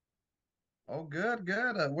 Oh, good,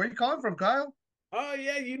 good. Where you calling from, Kyle? Oh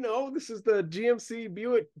yeah, this is the GMC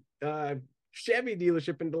Buick uh Chevy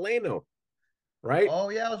dealership in Delano, right? Oh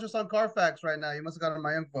yeah, I was just on Carfax right now. You must have gotten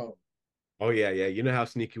my info. Oh yeah, yeah. You know how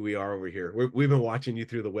sneaky we are over here. We've been watching you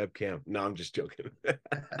through the webcam. No, I'm just joking.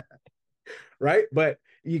 Right? But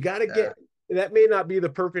you got to Yeah, get that may not be the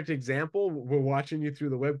perfect example. We're watching you through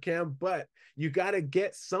the webcam, but you got to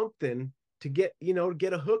get something to get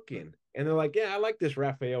a hook in. And they're like, yeah, I like this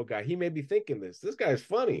Rafael guy. He may be thinking this. This guy's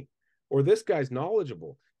funny, or this guy's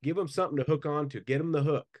knowledgeable. Give him something to hook on to. Get him the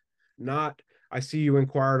hook. Not, I see you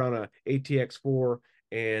inquired on a ATX4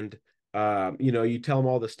 and you tell them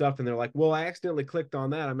all the stuff and they're like, well, I accidentally clicked on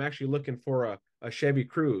that. I'm actually looking for a Chevy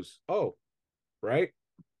Cruze. Oh, right.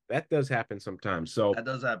 That does happen sometimes. So that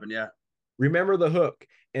does happen. Yeah. remember the hook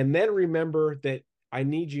and then remember that I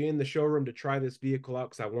need you in the showroom to try this vehicle out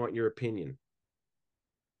because I want your opinion.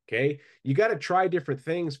 Okay. You got to try different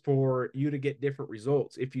things for you to get different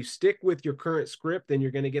results. If you stick with your current script, then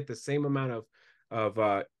you're going to get the same amount of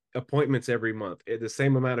appointments every month, the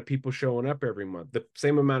same amount of people showing up every month, the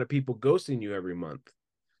same amount of people ghosting you every month.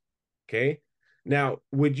 Okay. Now,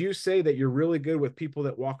 would you say that you're really good with people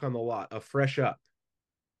that walk on the lot, a fresh up?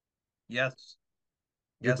 Yes.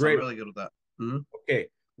 You're Yes, I'm great. really good with that. Hmm. Okay.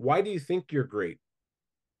 Why do you think you're great?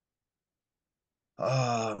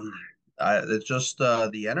 Um, it's just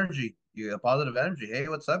the energy. You have positive energy. Hey,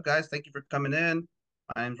 what's up, guys? Thank you for coming in.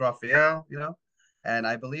 My name's Rafael. And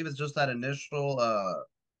I believe it's just that initial,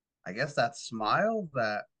 I guess that smile,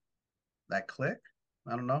 that click.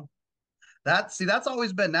 I don't know. That's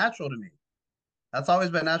always been natural to me. That's always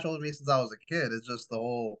been natural to me since I was a kid. It's just the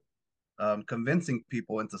whole convincing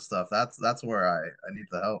people into stuff. That's where I need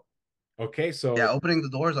the help. Okay, Yeah, so opening the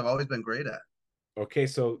doors I've always been great at.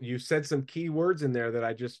 you said some key words in there that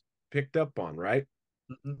I just picked up on, right?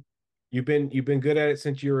 Hmm. You've been good at it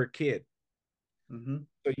since you were a kid. Hmm.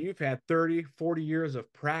 So you've had 30, 40 years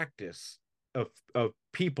of practice of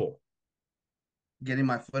people. Getting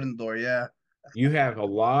my foot in the door. Yeah. You have a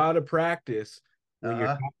lot of practice when you're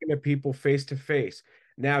Uh-huh. talking to people face to face.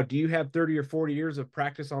 Now, do you have 30 or 40 years of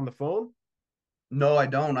practice on the phone? No, I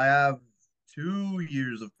don't. I have 2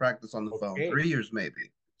 years of practice on the phone, Okay. 3 years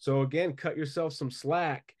maybe. So again, cut yourself some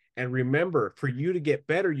slack and remember, for you to get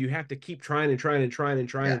better, you have to keep trying and trying and trying and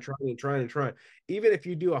trying Yeah. and trying and trying and trying. Even if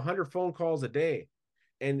you do 100 phone calls a day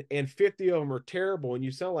and 50 of them are terrible and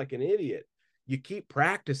you sound like an idiot, you keep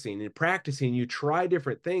practicing and practicing. You try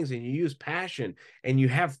different things and you use passion and you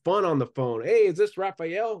have fun on the phone. Hey, is this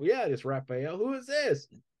Rafael? Yeah, it's Rafael. Who is this?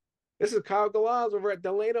 This is Kyle Galaz over at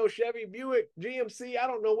Delano Chevy Buick GMC. I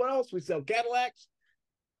don't know what else we sell. Cadillacs,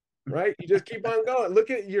 right? You just keep on going. Look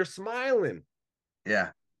at you're smiling.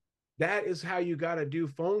 Yeah. That is how you got to do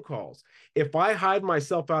phone calls. If I hide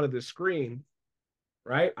myself out of the screen,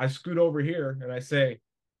 right? I scoot over here and I say,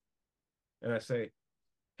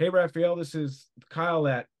 "Hey, Rafael, this is Kyle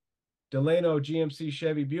at Delano GMC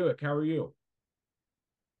Chevy Buick. How are you?"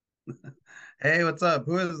 Hey, what's up?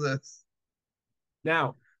 Who is this?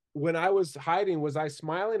 Now, when I was hiding, was I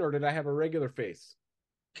smiling or did I have a regular face?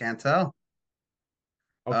 Can't tell.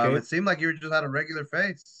 Okay. It seemed like you just had a regular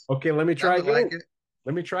face. Okay, let me try Sounded again. like it.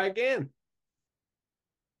 Let me try again.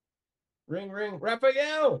 Ring, ring.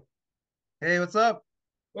 Rafael, Hey, what's up?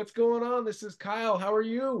 what's going on? This is Kyle. How are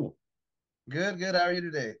you? Good, good. How are you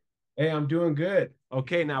today? Hey, I'm doing good.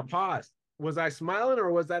 Okay, now pause. Was I smiling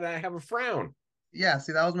or was that I have a frown? Yeah,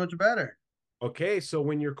 see, that was much better. Okay, so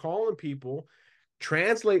when you're calling people,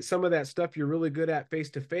 translate some of that stuff you're really good at face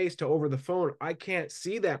to face to over the phone. I can't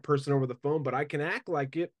see that person over the phone, but I can act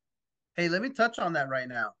like it. Hey, let me touch on that right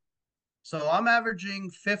now. So I'm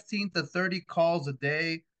averaging 15 to 30 calls a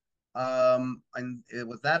day. And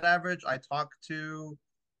with that average, I talk to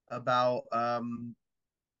about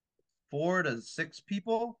 4 to 6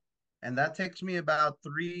 people, and that takes me about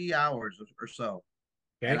 3 hours or so.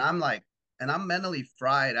 And Okay. I'm like, and I'm mentally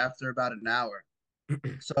fried after about an hour.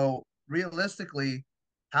 So realistically,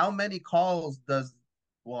 how many calls does,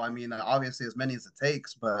 well, I mean, obviously as many as it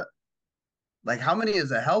takes, but like how many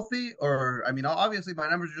is it healthy? Or, I mean, obviously my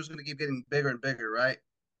numbers are just going to keep getting bigger and bigger, right?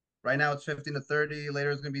 Right now it's 15 to 30,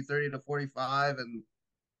 later it's going to be 30 to 45, and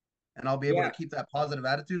I'll be able to Yeah. keep that positive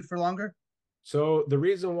attitude for longer. So the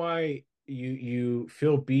reason why you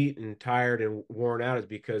feel beat and tired and worn out is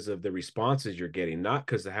because of the responses you're getting, not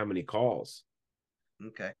because of how many calls.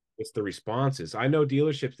 Okay. It's the responses. I know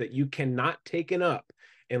dealerships that you cannot take it up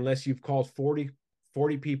unless you've called 40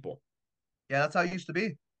 people. Yeah, that's how it used to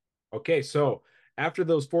be. Okay, so after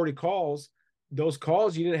those calls,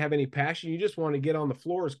 you didn't have any passion. You just want to get on the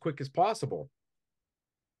floor as quick as possible.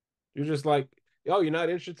 You're just like, oh, you're not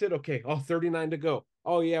interested? Okay. Oh, 39 to go.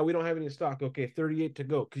 Oh, yeah, we don't have any stock. Okay, 38 to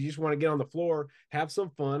go. Because you just want to get on the floor, have some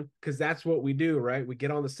fun, because that's what we do, right? We get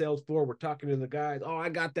on the sales floor, we're talking to the guys. Oh, I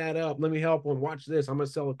got that up. Let me help one. Watch this. I'm gonna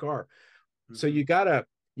sell a car. So Mm-hmm.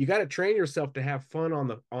 you gotta train yourself to have fun on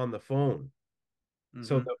the phone.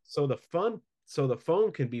 Mm-hmm. So the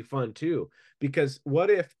phone can be fun too. Because what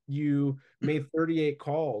if you made 38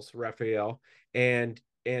 calls, Rafael, and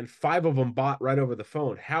five of them bought right over the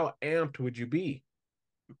phone? How amped would you be?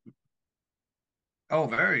 Oh,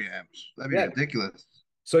 very amped. That'd be Yeah. ridiculous.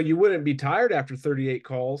 So you wouldn't be tired after 38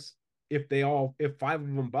 calls if five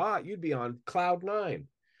of them bought, you'd be on cloud nine.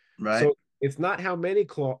 Right. So it's not how many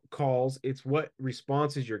calls, it's what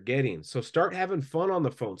responses you're getting. So start having fun on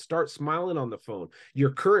the phone, start smiling on the phone.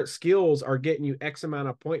 Your current skills are getting you X amount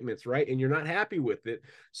of appointments, right? And you're not happy with it.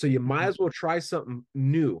 So you might Mm-hmm. as well try something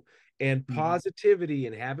new. And Mm-hmm. positivity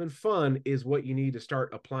and having fun is what you need to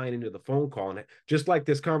start applying into the phone call. And just like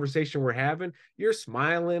this conversation we're having, you're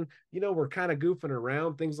smiling, we're kind of goofing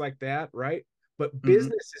around, things like that, right? But Mm-hmm.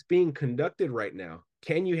 business is being conducted right now.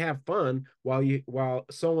 Can you have fun while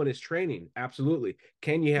someone is training? Absolutely.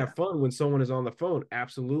 Can you Yeah. have fun when someone is on the phone?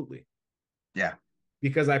 Absolutely. Yeah.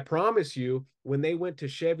 Because I promise you, when they went to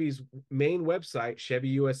Chevy's main website, Chevy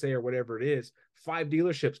USA or whatever it is, 5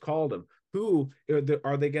 dealerships called them. Who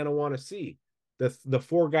are they going to want to see? The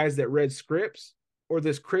 4 guys that read scripts or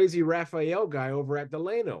this crazy Rafael guy over at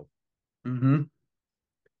Delano? Mm-hmm.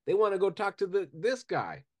 They want to go talk to this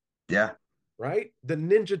guy, Yeah. right? The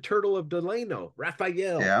Ninja Turtle of Delano,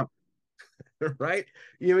 Rafael. Yeah. Right?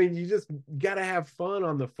 You just got to have fun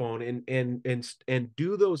on the phone and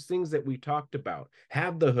do those things that we talked about.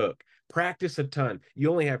 Have the hook, practice a ton.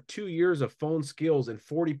 You only have 2 years of phone skills and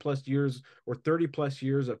 40 plus years or 30 plus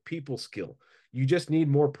years of people skill. You just need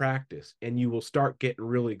more practice and you will start getting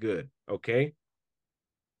really good. Okay.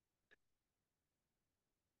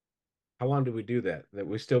 How long did we do that? That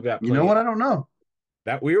we still got You know plenty what? I don't know.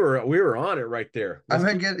 that we were on it right there. I've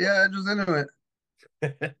Let's been keep getting, yeah, just into it.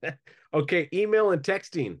 okay, email and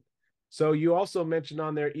texting. So you also mentioned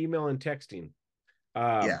on there email and texting.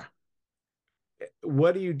 Um, Yeah.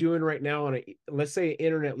 what are you doing right now on a let's say an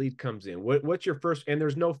internet lead comes in? What's your first and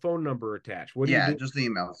there's no phone number attached. What do you Yeah. do? Just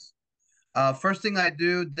emails. First thing I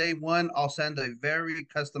do, day one, I'll send a very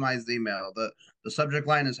customized email. The subject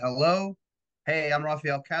line is hello. Hey, I'm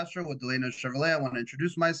Rafael Castro with Delano Chevrolet. I want to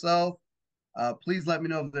introduce myself. Please let me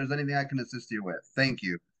know if there's anything I can assist you with. Thank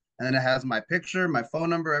you. And then it has my picture, my phone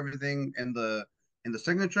number, everything in the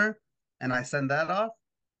signature, and I send that off.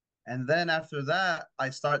 And then after that,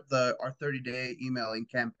 I start the our 30-day emailing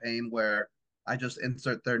campaign where I just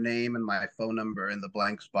insert their name and my phone number in the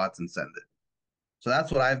blank spots and send it. So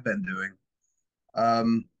that's what I've been doing.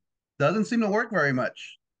 Um, doesn't seem to work very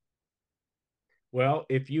much. Well,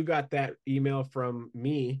 if you got that email from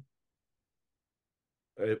me,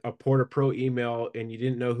 a Poor2Pro email, and you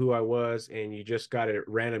didn't know who I was, and you just got a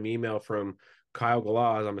random email from Kyle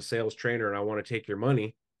Galaz, I'm a sales trainer and I want to take your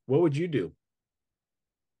money, what would you do?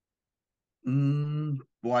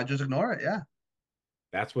 Well, I just ignore it. Yeah.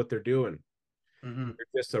 That's what they're doing. Hmm.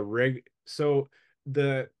 They're just a rig. So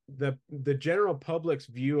the general public's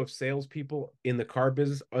view of salespeople in the car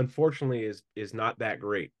business, unfortunately, is not that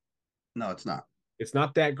great. No, it's not. It's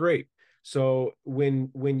not that great. So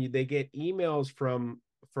they get emails from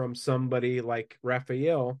somebody like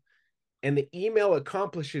Rafael, and the email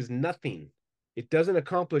accomplishes nothing. It doesn't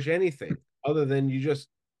accomplish anything other than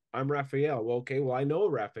I'm Rafael. Well, okay, well, I know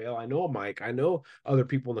Rafael, I know Mike, I know other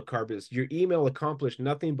people in the car business. Your email accomplished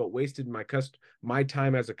nothing but wasted my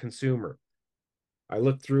time as a consumer. I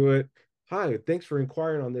looked through it. Hi, thanks for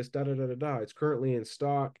inquiring on this. Da da da da da. It's currently in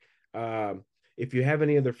stock. Um, if you have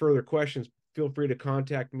any other further questions, feel free to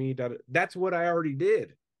contact me. Da, da. That's what I already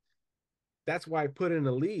did. That's why I put in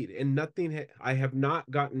a lead, and I have not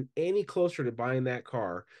gotten any closer to buying that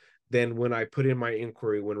car than when I put in my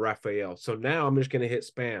inquiry when Rafael. So now I'm just going to hit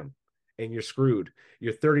spam, and you're screwed.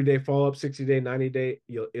 Your 30-day follow up, 60-day, 90-day,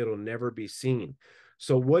 it'll never be seen.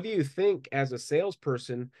 So what do you think as a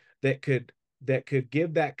salesperson that could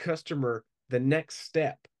give that customer the next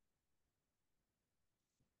step?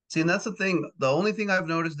 See, and that's the thing. The only thing I've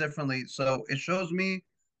noticed differently, so it shows me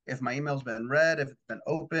if my email's been read, if it's been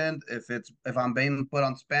opened, if I'm being put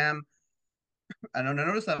on spam. And I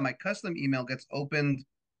noticed that my custom email gets opened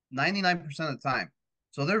 99% of the time.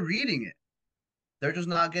 So they're reading it. They're just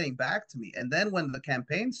not getting back to me. And then when the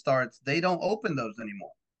campaign starts, they don't open those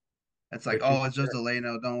anymore. It's like, But oh, it's just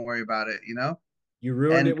Delano. Don't worry about it, you know? you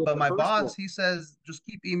ruined And it with but the my first one. boss, he says, just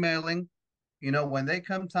keep emailing. You know, when they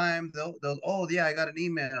come time, they'll oh yeah, I got an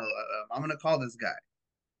email. I'm gonna call this guy.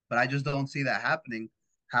 But I just don't see that happening.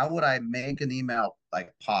 How would I make an email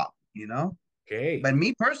like pop? You know? Okay. But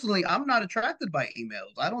me personally, I'm not attracted by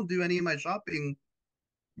emails. I don't do any of my shopping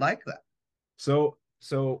like that. So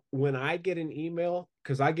when I get an email,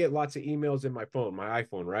 because I get lots of emails in my phone, my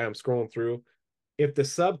iPhone, right? I'm scrolling through. If the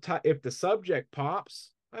subject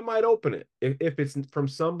pops, I might open it. If it's from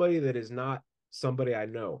somebody that is not somebody I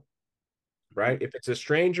know, Mhm. right? If it's a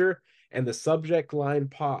stranger and the subject line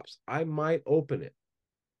pops, I might open it.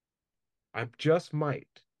 I just might.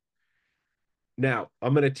 Now,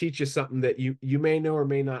 I'm going to teach you something that you may know or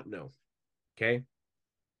may not know. Okay.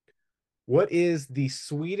 What is the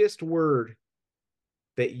sweetest word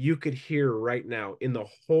that you could hear right now in the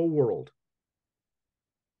whole world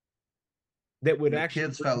that would The actually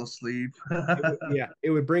kids fell asleep. yeah,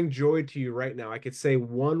 it would bring joy to you right now? I could say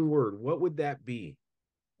one word. What would that be?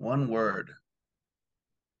 One word.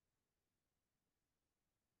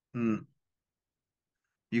 Hmm.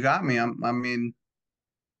 You got me. I mean,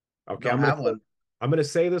 Okay, don't have one. I'm gonna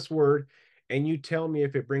say this word, and you tell me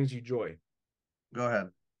if it brings you joy. Go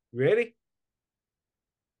ahead. Ready?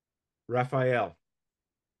 Raphael.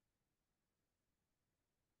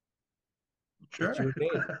 It's Sure. your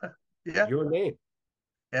name. Yeah. Your name.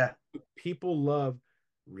 Yeah. People love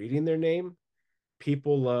reading their name.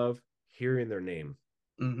 People love hearing their name.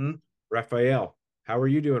 Mm-hmm. Raphael. How are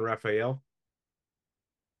you doing, Raphael?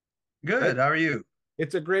 That Good. How are you?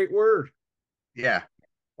 it's a great word. Yeah.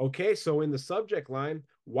 Okay, so in the subject line,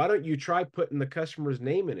 why don't you try putting the customer's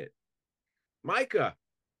name in it? Micah.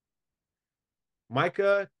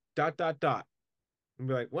 Micah dot dot dot. And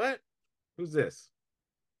be like, what? Who's this?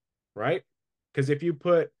 Right? Because if you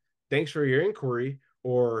put thanks for your inquiry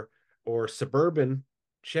or suburban,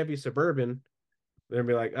 Chevy Suburban, they're gonna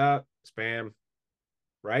be like, spam,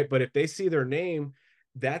 right? But if they see their name,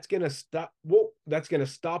 that's gonna stop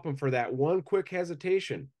them for that one quick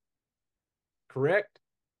hesitation. Correct?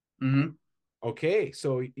 Mm-hmm. Okay,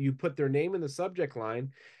 so you put their name in the subject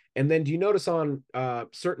line, and then do you notice on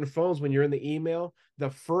certain phones when you're in the email, the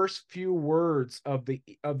first few words of the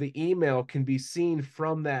email can be seen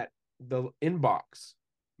from the inbox.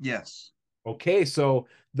 Yes. Okay, so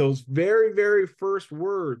those very, very first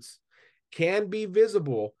words can be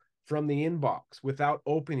visible from the inbox without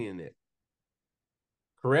opening it.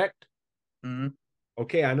 Correct? Mm-hmm.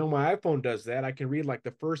 Okay, I know my iPhone does that. I can read like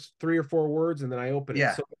the first three or four words and then I open it.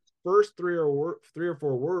 Yeah. So first three or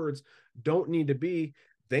four words don't need to be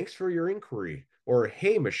thanks for your inquiry or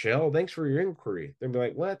hey Michelle, thanks for your inquiry. They'll be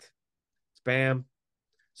like, what? Spam.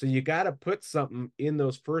 So you got to put something in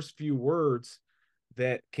those first few words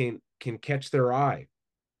that can catch their eye.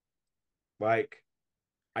 Like,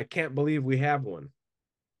 I can't believe we have one.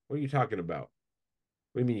 What are you talking about?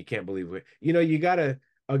 What do you mean you can't believe it? You know, you got to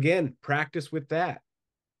again practice with that.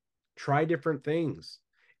 Try different things.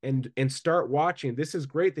 and start watching. This is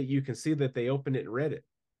great that you can see that they opened it and read it.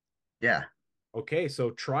 Yeah. Okay,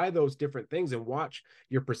 so try those different things and watch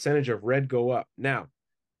your percentage of read go up. Now,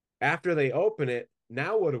 after they open it,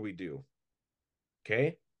 now what do we do?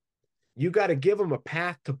 Okay, you got to give them a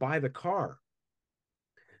path to buy the car.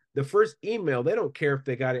 The first email, they don't care if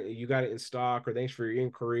they got it, you got it in stock, or thanks for your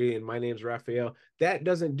inquiry, and my name's Rafael. That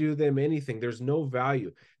doesn't do them anything. There's no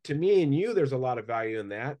value. To me and you, there's a lot of value in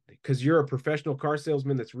that because you're a professional car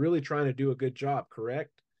salesman that's really trying to do a good job,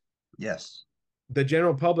 correct? Yes. The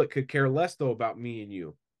general public could care less though about me and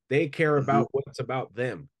you. They care Mm-hmm. about what's about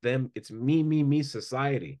them. It's me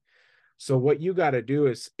society. So what you got to do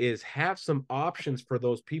is have some options for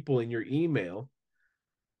those people in your email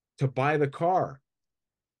to buy the car.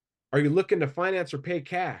 Are you looking to finance or pay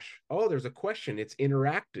cash? Oh, there's a question. It's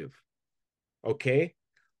interactive. Okay.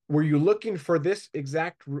 Were you looking for this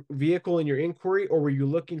exact vehicle in your inquiry, or were you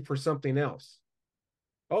looking for something else?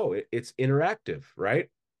 Oh, it's interactive, right?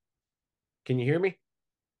 Can you hear me?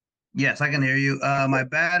 Yes, I can hear you. My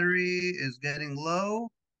battery is getting low.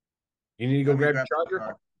 You need to go Let me grab grab your the charger.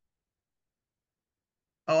 card.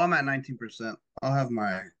 Oh, I'm at 19%. I'll have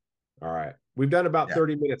my. All right. We've done about Yeah.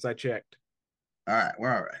 30 minutes. I checked. All right.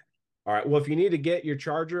 We're all right. All right. Well, if you need to get your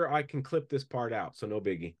charger, I can clip this part out. So no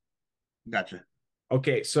biggie. Gotcha.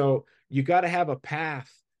 Okay. So you got to have a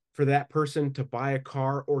path for that person to buy a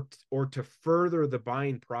car or to further the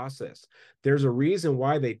buying process. There's a reason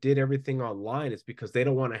why they did everything online. It's because they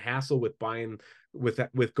don't want to hassle with buying with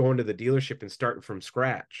going to the dealership and starting from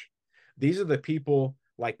scratch. These are the people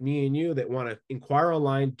like me and you that want to inquire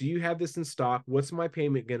online. Do you have this in stock? What's my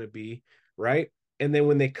payment going to be? Right. And then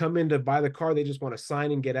when they come in to buy the car, they just want to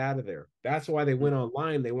sign and get out of there. That's why they went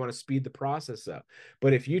online. They want to speed the process up.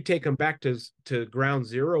 But if you take them back to ground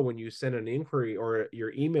zero when you send an inquiry or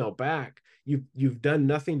your email back, you've done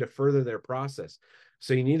nothing to further their process.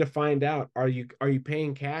 So you need to find out, are you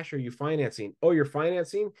paying cash or are you financing? Oh, you're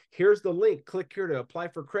financing? Here's the link. Click here to apply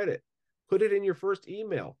for credit. Put it in your first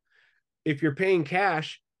email. If you're paying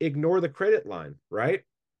cash, ignore the credit line, right?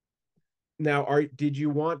 Now, did you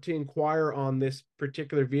want to inquire on this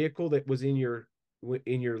particular vehicle that was in your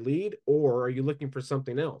lead, or are you looking for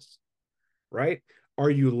something else? Right? Are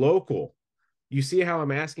you local? You see how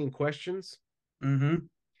I'm asking questions? Mm-hmm.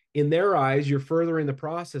 In their eyes, you're furthering the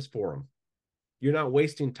process for them. You're not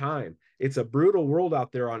wasting time. It's a brutal world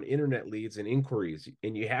out there on internet leads and inquiries,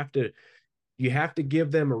 and you have to give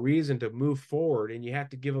them a reason to move forward, and you have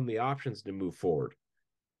to give them the options to move forward.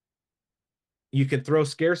 You can throw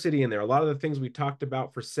scarcity in there. A lot of the things we talked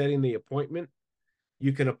about for setting the appointment,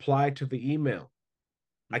 you can apply to the email.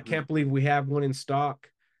 I Mm-hmm. can't believe we have one in stock.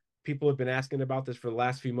 People have been asking about this for the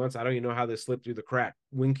last few months. I don't even know how this slipped through the crack.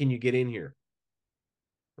 When can you get in here?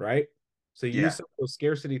 Right? So use Yeah. some of those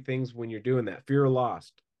scarcity things when you're doing that. Fear of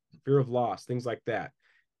loss, things like that.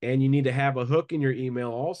 And you need to have a hook in your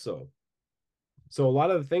email also. So a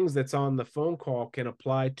lot of the things that's on the phone call can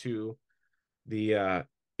apply to the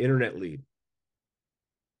internet lead.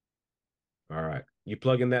 All right. You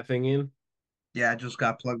plugging that thing in? Yeah, I just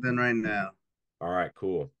got plugged in right now. All right,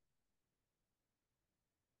 cool.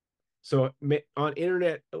 So on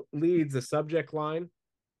internet leads, the subject line,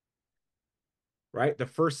 right? The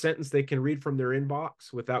first sentence they can read from their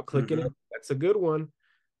inbox without clicking Mm-hmm. it. That's a good one.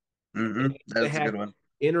 Mm-hmm. And they That's a have good one.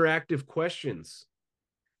 interactive questions.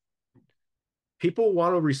 People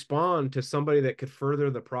want to respond to somebody that could further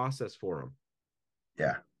the process for them.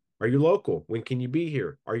 Yeah. Are you local? When can you be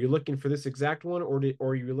here? Are you looking for this exact one, or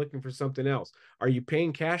are you looking for something else? Are you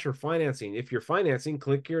paying cash or financing? If you're financing,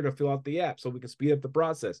 click here to fill out the app so we can speed up the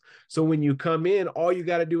process. So when you come in, all you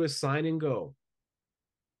got to do is sign and go.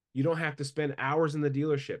 You don't have to spend hours in the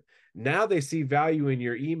dealership. Now they see value in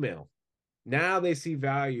your email. Now they see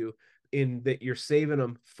value in that you're saving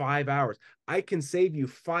them 5 hours. I can save you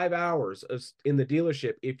 5 hours in the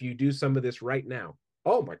dealership if you do some of this right now.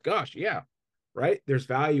 Oh my gosh, yeah, right? There's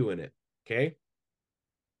value in it. Okay.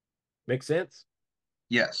 Makes sense?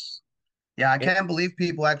 Yes. Yeah, I And can't believe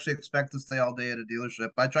people actually expect to stay all day at a dealership.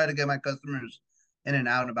 I try to get my customers in and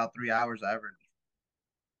out in about 3 hours average.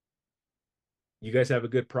 you guys have a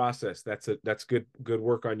good process. That's good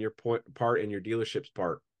work on your part and your dealership's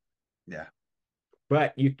part. Yeah.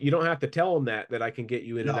 But you don't have to tell them that I can get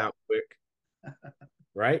you in and No. out quick,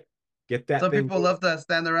 right? Get that Some thing people going. love to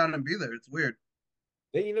stand around and be there. It's weird.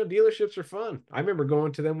 Dealerships are fun. I remember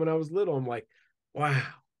going to them when I was little. I'm like, wow,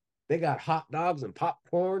 they got hot dogs and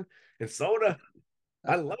popcorn and soda.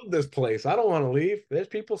 I love this place. I don't want to leave. There's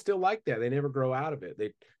people still like that. They never grow out of it.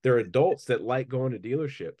 They're adults that like going to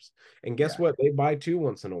dealerships. And guess Yeah. what? They buy too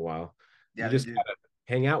once in a while. You Yeah, they just do. gotta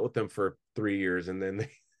hang out with them for 3 years and then they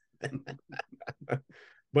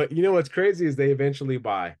But you know what's crazy is they eventually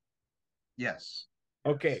buy. Yes.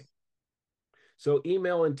 Okay. Yes. So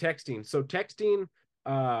email and texting. So texting,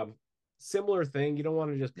 um, similar thing. You don't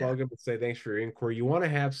want to just Yeah. bug them and say thanks for your inquiry. You want to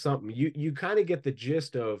have something. You kind of get the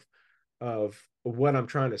gist of what I'm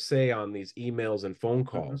trying to say on these emails and phone Hmm.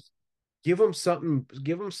 calls. Give them something.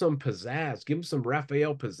 Give them some pizzazz. Give them some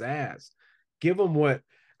Rafael pizzazz. Give them what.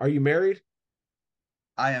 Are you married?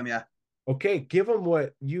 I am, yeah. Okay. Give them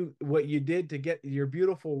what you did to get your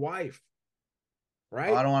beautiful wife. Oh, I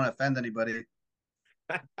Right. don't want to offend anybody.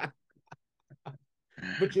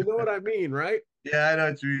 But you know what I mean, right? Yeah, I know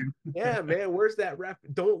what you mean. Yeah, man, where's that rap?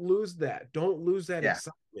 Don't lose that. Don't lose that Yeah,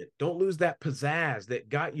 excitement. Don't lose that pizzazz that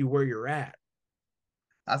got you where you're at.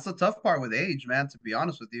 that's the tough part with age, man. To be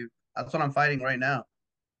honest with you, that's what I'm fighting right now.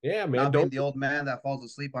 Yeah, man, Not being don't. the old man that falls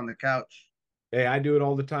asleep on the couch. Hey, I do it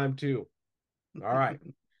all the time too. All right.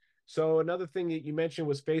 So another thing that you mentioned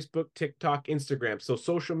was Facebook, TikTok, Instagram. So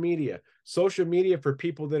social media. Social media for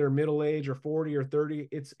people that are middle age or 40 or 30,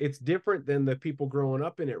 it's different than the people growing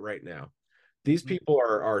up in it right now. These Hmm. people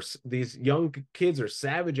are these young kids are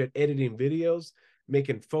savage at editing videos,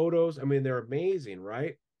 making photos. I mean, they're amazing,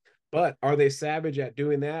 right? But are they savage at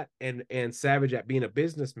doing that and savage at being a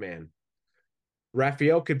businessman?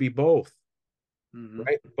 Raphael could be both, Hmm.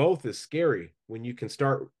 right? Both is scary when you can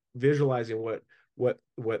start visualizing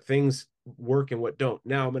what things work and what don't.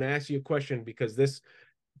 Now I'm going to ask you a question because this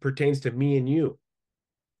pertains to me and you.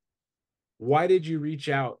 Why did you reach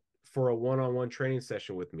out for a one-on-one training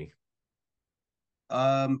session with me?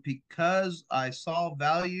 Because I saw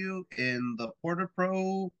value in the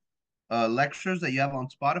Poor2Pro lectures that you have on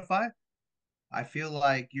Spotify. I feel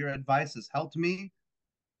like your advice has helped me.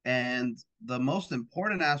 And the most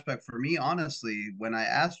important aspect for me, honestly, when I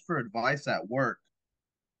asked for advice at work,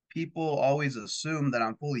 people always assume that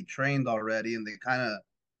I'm fully trained already, and they kind of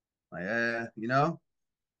like,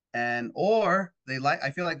 and or they like, I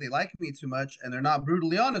feel like they like me too much, and they're not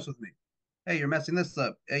brutally honest with me. Hey, you're messing this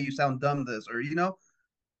up. Hey, you sound dumb. This, or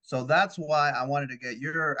So that's why I wanted to get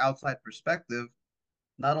your outside perspective.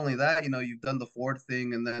 Not only that, you've done the Ford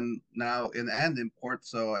thing, and then now in and import.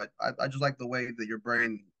 So I just like the way that your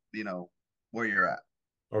brain, where you're at.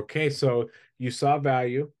 Okay, so you saw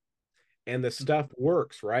value and the Mhm. stuff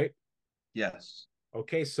works, right? Yes.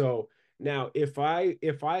 Okay, so now if I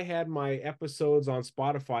had my episodes on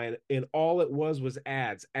Spotify and all it was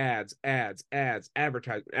ads, ads, ads, ads,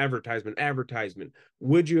 advertisement, advertisement, advertisement,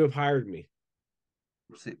 would you have hired me?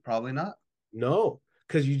 Probably not. No,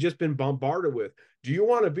 because you just been bombarded with. Do you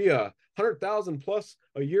want to be 100,000 plus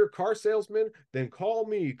a year car salesman? Then call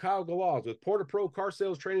me, Kyle Galaz, with Poor2Pro Car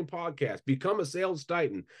Sales Training Podcast. Become a sales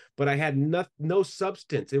titan. But I had no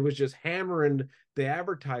substance. It was just hammering the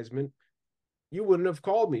advertisement. You wouldn't have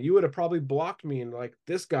called me. You would have probably blocked me and like,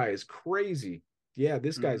 this guy is crazy. Yeah,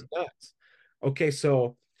 this guy's Hmm. nuts. Okay,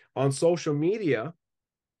 so on social media,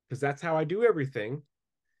 because that's how I do everything,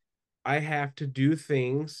 I have to do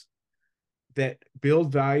things that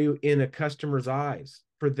build value in a customer's eyes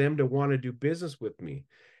for them to want to do business with me.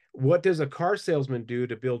 What does a car salesman do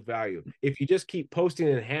to build value? If you just keep posting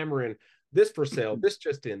and hammering this for sale, this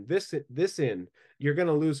just in, this in, you're going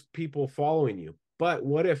to lose people following you. But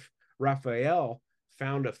what if Rafael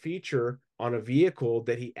found a feature on a vehicle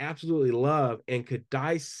that he absolutely loved and could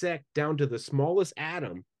dissect down to the smallest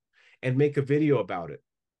atom and make a video about it?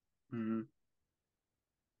 Hmm.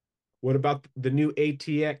 What about the new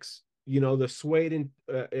ATX, the suede and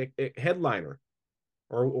headliner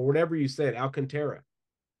or whatever you said, Alcantara?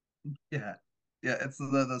 Yeah. Yeah. It's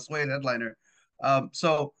the suede headliner.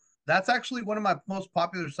 So that's actually one of my most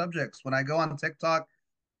popular subjects. When I go on TikTok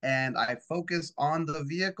and I focus on the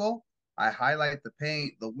vehicle, I highlight the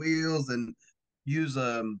paint, the wheels, and use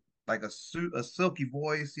like a silky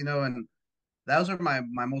voice, and those are my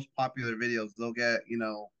most popular videos. They'll get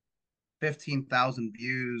 15,000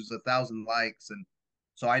 views, 1,000 likes, and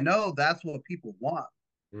so I know that's what people want.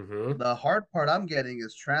 Mm-hmm. The hard part I'm getting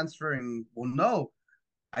is transferring. Well, no,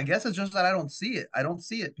 I guess it's just that I don't see it. I don't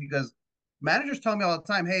see it because managers tell me all the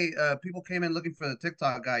time, "Hey, people came in looking for the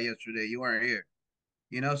TikTok guy yesterday. You weren't here."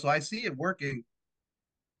 So I see it working.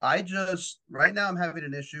 I just right now I'm having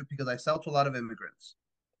an issue because I sell to a lot of immigrants.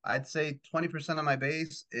 I'd say 20% of my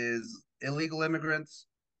base is illegal immigrants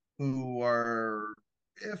who are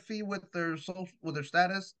iffy with their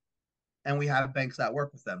status, and we have banks that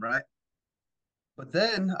work with them, right? But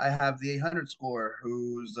then I have the 800 score,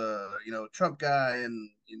 who's Trump guy, and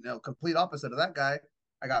complete opposite of that guy.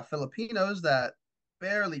 I got Filipinos that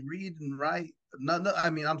barely read and write. No, no, I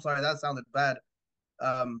mean, I'm sorry, that sounded bad.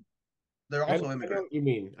 Um, they're I, also I know immigrants. what you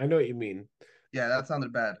mean. I know what you mean. Yeah, that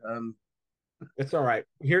sounded bad. It's all right.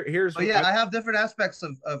 Here's But what yeah, I have different aspects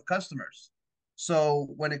of customers. So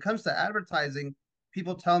when it comes to advertising,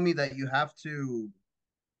 people tell me that you have to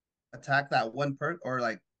attack that one per or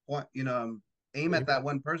like point, aim at that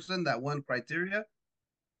one person, that one criteria.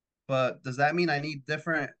 But does that mean I need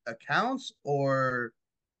different accounts, or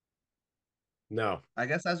no. I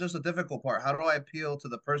guess that's just a difficult part. How do I appeal to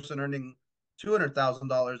the person earning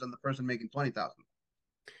 $200,000 and the person making 20,000?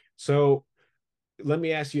 So let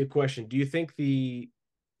me ask you a question. Do you think the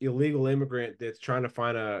illegal immigrant that's trying to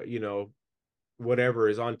find a, whatever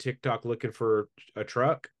is on TikTok looking for a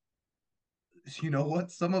truck? You know what?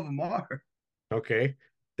 Some of them are Okay.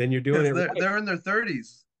 Then you're doing because it they're right. they're in their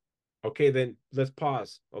 30s. Okay, then let's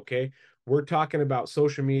pause. Okay. We're talking about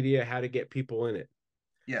social media, how to get people in it.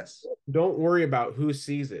 Yes. Don't worry about who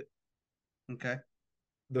sees it. Okay.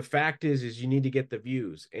 The fact is you need to get the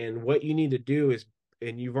views. And what you need to do is,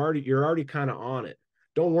 and you're already kind of on it.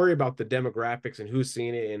 Don't worry about the demographics and who's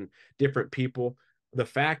seeing it and different people. The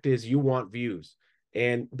fact is you want views.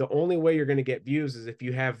 And the only way you're going to get views is if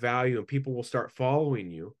you have value and people will start following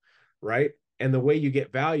you, right? And the way you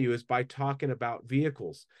get value is by talking about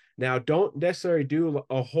vehicles. Now, don't necessarily do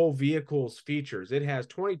a whole vehicle's features. It has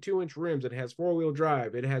 22-inch rims, it has four-wheel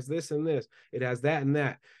drive, it has this and this, it has that and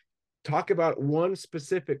that. Talk about one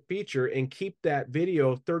specific feature and keep that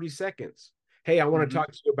video 30 seconds. Hey, I want to Mm-hmm.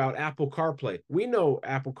 talk to you about Apple CarPlay. We know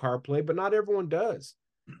Apple CarPlay, but not everyone does.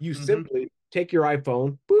 You Mm-hmm. simply take your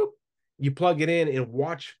iPhone, boop, you plug it in and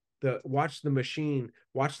watch the machine,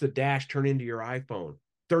 watch the dash turn into your iPhone.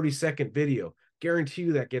 30-second video. Guarantee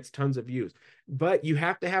you that gets tons of views. But you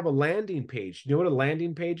have to have a landing page. You know what a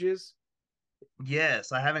landing page is?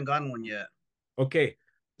 Yes, I haven't gotten one yet. Okay.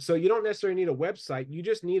 So you don't necessarily need a website. You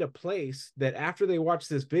just need a place that after they watch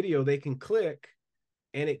this video, they can click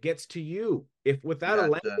and it gets to you. If without a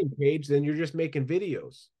Gotcha. landing page, then you're just making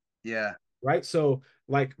videos, Yeah. right? So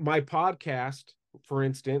like my podcast, for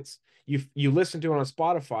instance, you listen to it on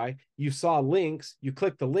Spotify, you saw links, you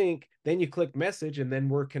click the link, then you click message, and then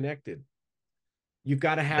we're connected. You've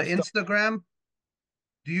got to The have stuff. Instagram,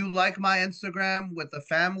 do you like my Instagram with the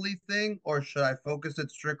family thing, or should I focus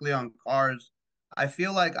it strictly on cars? I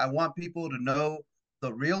feel like I want people to know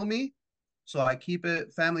the real me, so I keep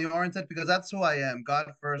it family oriented because that's who I am.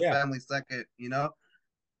 God first, Yeah. family second.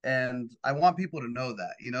 And I want people to know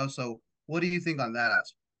that. So what do you think on that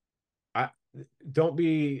aspect? I don't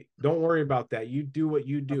worry about that. You do what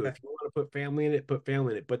you do. Okay. If you want to put family in it, put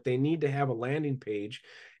family in it. But they need to have a landing page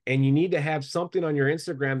and you need to have something on your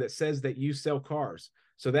Instagram that says that you sell cars.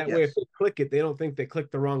 So that way, if Yes. they click it, they don't think they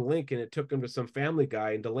clicked the wrong link and it took them to some family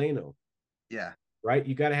guy in Delano, Yeah. right?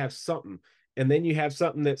 You got to have something. And then you have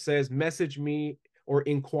something that says message me or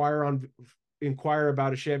inquire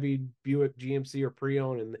about a Chevy, Buick, GMC, or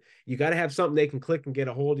pre-owned. And you got to have something they can click and get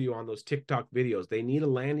a hold of you on those TikTok videos. They need a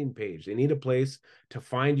landing page. They need a place to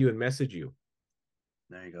find you and message you.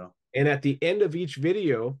 There you go. And at the end of each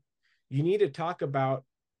video, you need to talk about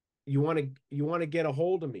you want to get a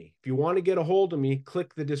hold of me. If you want to get a hold of me,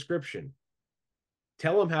 click the description.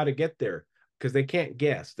 Tell them how to get there because they can't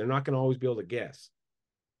guess. They're not going to always be able to guess,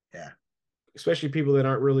 Yeah. especially people that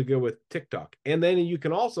aren't really good with TikTok. And then you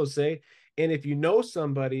can also say, and if you know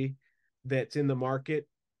somebody that's in the market,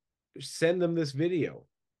 send them this video,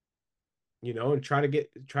 and try to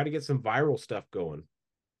get some viral stuff going.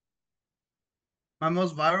 My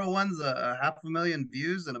most viral one's a half a million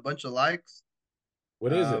views and a bunch of likes.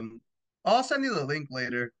 What is it? Um, I'll send you the link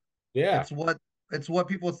later. Yeah. It's what it's what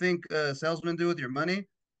people think salesmen do with your money,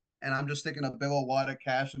 and I'm just sticking a big old wad of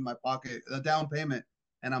cash in my pocket, a down payment,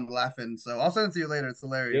 and I'm laughing. So I'll send it to you later. It's Yeah.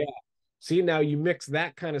 hilarious. See, now you mix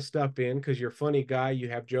that kind of stuff in because you're a funny guy, you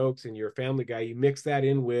have jokes, and you're a family guy. You mix that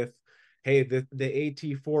in with, hey, the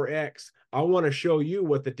AT4X. I want to show you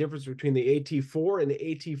what the difference between the AT4 and the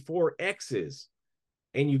AT4X is.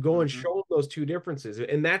 And you go and Hmm. show them those two differences.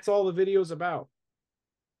 And that's all the video's about.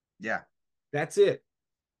 Yeah. That's it.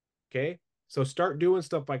 Okay. So start doing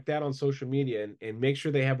stuff like that on social media and make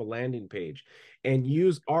sure they have a landing page and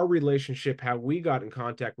use our relationship, how we got in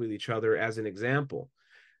contact with each other as an example.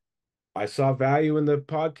 I saw value in the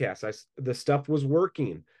podcast. The stuff was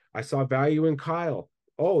working. I saw value in Kyle.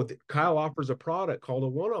 Oh, Kyle offers a product called a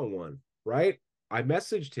one-on-one, right? I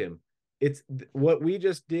messaged him. It's what we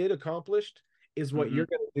just did accomplished is what Hmm. you're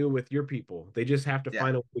going to do with your people. They just have to Yeah.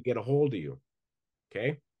 find a way to get a hold of you.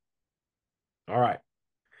 Okay. All right.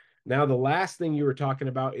 Now, the last thing you were talking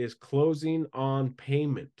about is closing on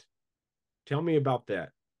payment. Tell me about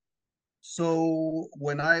that. So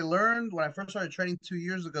when I first started trading 2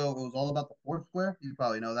 years ago, it was all about the four square. You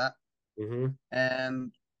probably know that. Hmm.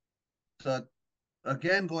 And the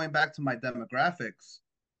again, going back to my demographics,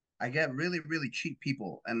 I get really, really cheap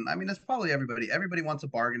people. And I mean, it's probably everybody. Everybody wants a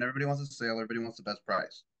bargain. Everybody wants a sale. Everybody wants the best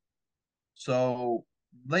price. So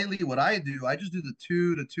lately, what I do, I just do the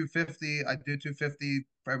 2 to 250. I do 250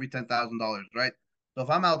 for every $10,000, right? So if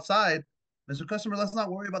I'm outside, Mr. Customer, let's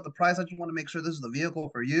not worry about the price. I just want to make sure this is the vehicle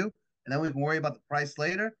for you, and then we can worry about the price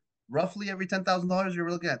later. Roughly every $10,000,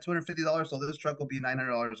 you're looking at $250. So this truck will be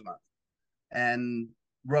 $900 a month, and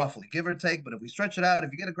roughly, give or take. But if we stretch it out,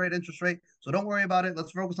 if you get a great interest rate, so don't worry about it.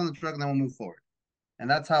 Let's focus on the truck, and then we'll move forward. And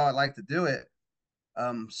that's how I like to do it.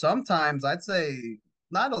 Sometimes I'd say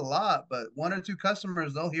not a lot, but one or two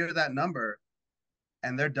customers, they'll hear that number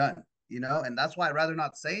and they're done, and that's why I'd rather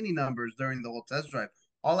not say any numbers during the whole test drive.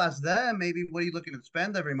 I'll ask them maybe, what are you looking to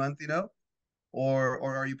spend every month, or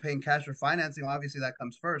are you paying cash or financing? Obviously that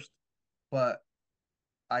comes first. But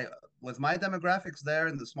I, with my demographics there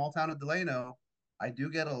in the small town of Delano, I do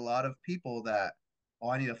get a lot of people that, oh,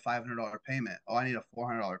 I need a $500 payment. Oh, I need a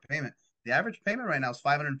 $400 payment. The average payment right now is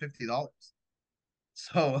 $550.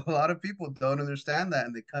 So a lot of people don't understand that,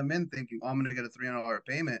 and they come in thinking, "Oh, I'm going to get a $300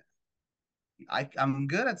 payment." I'm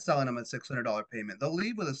good at selling them a $600 payment. They'll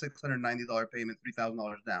leave with a $690 payment,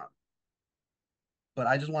 $3,000 down. But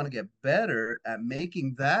I just want to get better at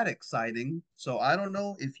making that exciting. So I don't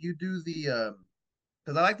know if you do the,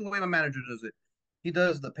 because I like the way my manager does it. He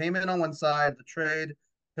does the payment on one side, the trade.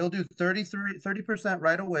 He'll do 30%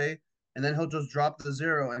 right away, and then he'll just drop the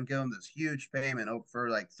zero and give them this huge payment for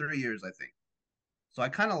like 3 years, I think. So I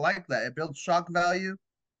kind of like that. It builds shock value,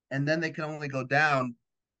 and then they can only go down,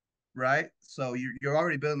 right? So you're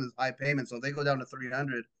already building this high payment. So if they go down to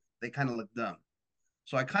 300, they kind of look dumb.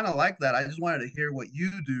 So I kind of like that. I just wanted to hear what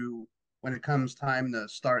you do when it comes time to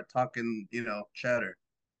start talking, cheddar.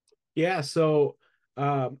 Yeah, so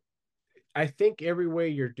I think every way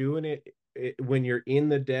you're doing when you're in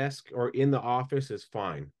the desk or in the office is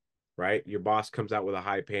fine, right? Your boss comes out with a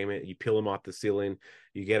high payment, you peel them off the ceiling,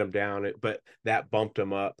 you get them down, but that bumped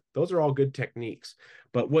them up. Those are all good techniques.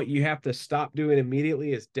 But what you have to stop doing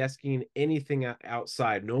immediately is desking anything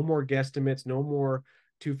outside. No more guesstimates, no more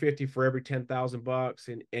 250 for every 10,000 bucks.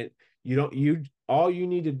 And you all you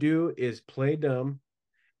need to do is play dumb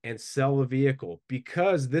and sell the vehicle,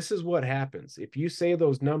 because this is what happens. If you say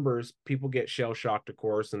those numbers, people get shell shocked, of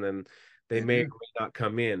course, and then they They may or do. may not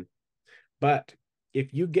come in. But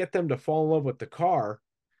if you get them to fall in love with the car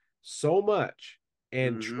so much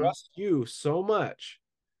and Mm-hmm. trust you so much,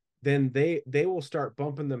 then they will start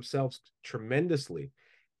bumping themselves tremendously.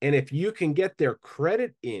 And if you can get their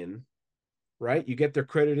credit in, right? You get their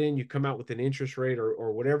credit in, you come out with an interest rate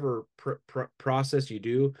or whatever process you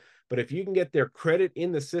do. But if you can get their credit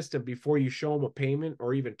in the system before you show them a payment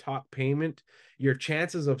or even talk payment, your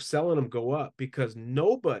chances of selling them go up, because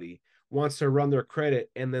nobody wants to run their credit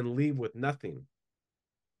and then leave with nothing.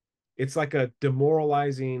 It's like a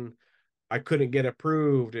demoralizing, I couldn't get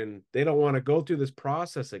approved, and they don't want to go through this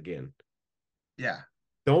process again. Yeah.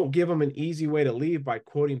 Don't give them an easy way to leave by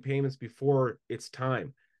quoting payments before it's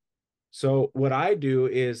time. So what I do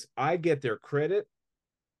is I get their credit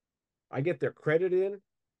in.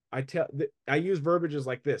 I use verbiages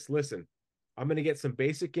like this. Listen, I'm going to get some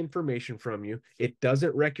basic information from you. It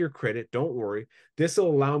doesn't wreck your credit. Don't worry. This will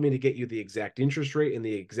allow me to get you the exact interest rate and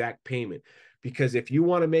the exact payment. Because if you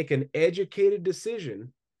want to make an educated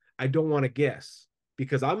decision, I don't want to guess,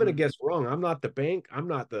 because I'm going to Mm-hmm. guess wrong. I'm not the bank. I'm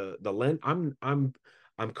not the lend.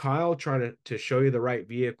 I'm Kyle trying to show you the right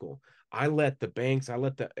vehicle. I let the banks, I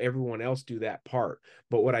let everyone else do that part.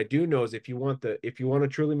 But what I do know is if you want to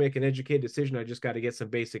truly make an educated decision, I just got to get some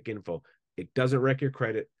basic info. It doesn't wreck your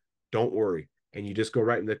credit. Don't worry. And you just go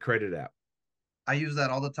right in the credit app. I use that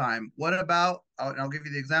all the time. What about, I'll give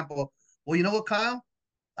you the example. Well, you know what, Kyle?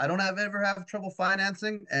 I don't ever have trouble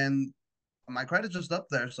financing, and my credit's just up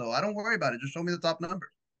there. So I don't worry about it. Just show me the top numbers.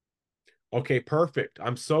 Okay, perfect.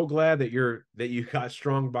 I'm so glad that you got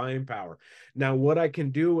strong buying power. Now, what I can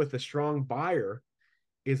do with a strong buyer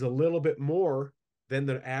is a little bit more than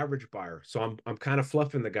the average buyer. So I'm kind of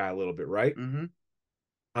fluffing the guy a little bit, right? Mm-hmm.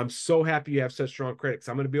 I'm so happy you have such strong credit, because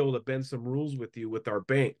I'm going to be able to bend some rules with you with our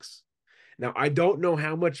banks. Now, I don't know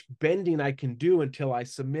how much bending I can do until I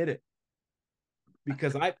submit it,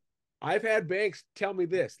 because I've had banks tell me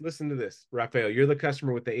this. Listen to this, Rafael. You're the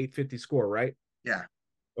customer with the 850 score, right? Yeah.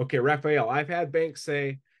 Okay, Rafael. I've had banks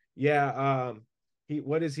say, yeah,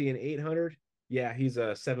 what is he, an 800? Yeah, he's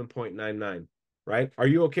a 7.99, right? Are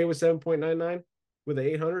you okay with 7.99 with an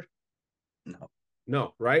 800? No.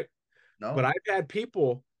 No, right? But No. I've had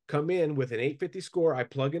people come in with an 850 score. I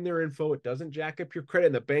plug in their info. It doesn't jack up your credit.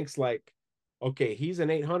 And the bank's like, okay, he's an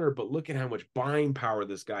 800, but look at how much buying power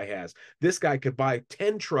this guy has. This guy could buy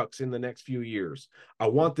 10 trucks in the next few years. I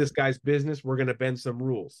want this guy's business. We're going to bend some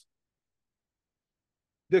rules.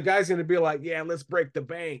 The guy's going to be like, yeah, let's break the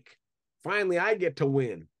bank. Finally, I get to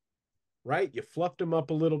win, right? You fluffed them up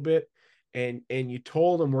a little bit, and you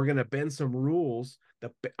told them we're going to bend some rules.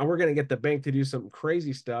 We're going to get the bank to do some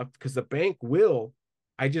crazy stuff because the bank will.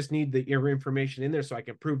 I just need your information in there so I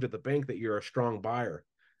can prove to the bank that you're a strong buyer.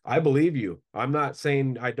 I believe you. I'm not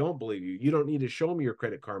saying I don't believe you. You don't need to show me your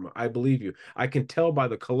credit karma. I believe you. I can tell by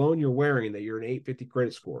the cologne you're wearing that you're an 850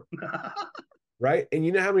 credit score, right? And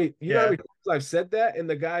you know how Yeah, many times I've said that, and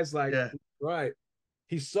the guy's like, yeah, right.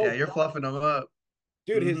 He's yeah. so You're fluffing them up.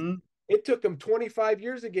 dude. His Mm-hmm. it took him 25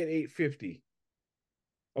 years to get 850.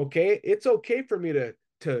 Okay, it's okay for me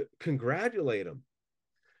to congratulate him,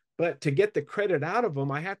 but to get the credit out of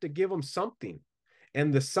him, I have to give him something.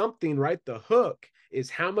 And the something, right? The hook is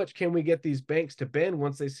how much can we get these banks to bend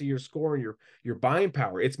once they see your score and your buying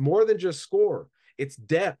power. It's more than just score. It's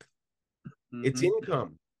depth. It's Mm-hmm.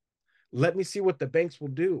 income. Let me see what the banks will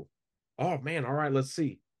do. Oh man, all right, let's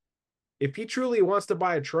see. If he truly wants to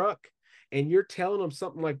buy a truck and you're telling him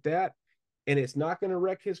something like that, and it's not going to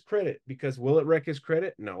wreck his credit, because will it wreck his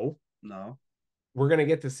credit? No. No. We're going to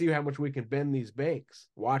get to see how much we can bend these banks.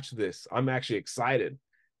 Watch this. I'm actually excited.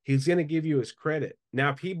 He's going to give you his credit. Now,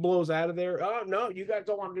 if he blows out of there, oh, no, you guys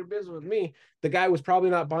don't want to do business with me. The guy was probably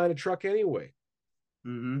not buying a truck anyway.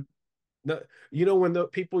 Mm-hmm. No, you know, when the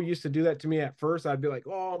people used to do that to me at first, I'd be like,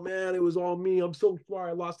 oh, man, it was all me. I'm so sorry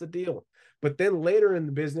I lost the deal. But then later in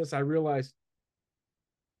the business, I realized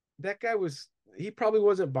that guy he probably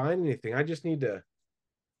wasn't buying anything. I just need to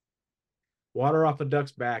water off a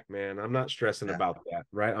duck's back, man. I'm not stressing Yeah. about that,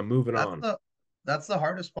 right? I'm moving That's on. the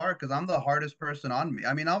hardest part because I'm the hardest person on me.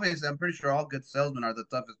 I mean, obviously, I'm pretty sure all good salesmen are the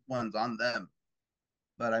toughest ones on them.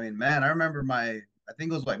 But I mean, man, I remember I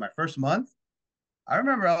think it was like my first month. I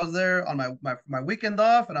remember I was there on my weekend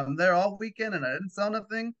off, and I'm there all weekend, and I didn't sell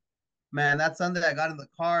nothing. Man, that Sunday I got in the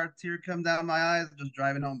car, tear come down my eyes, just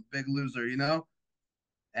driving home, big loser, you know.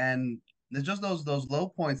 And it's just those low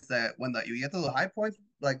points that when you get to the high points,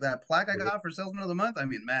 like that plaque I got for Salesman of the Month. I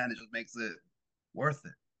mean, man, it just makes it worth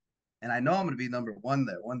it. And I know I'm gonna be number one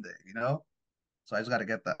there one day, you know. So I just got to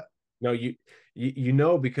get that. No, you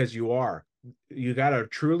know, because you are. You got to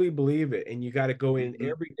truly believe it, and you got to go in Mm-hmm.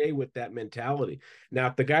 every day with that mentality. Now,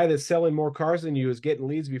 if the guy that's selling more cars than you is getting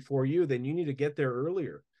leads before you, then you need to get there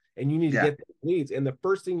earlier, and you need to Yeah, get the leads. And the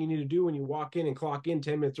first thing you need to do when you walk in and clock in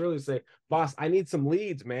 10 minutes early is say, "Boss, I need some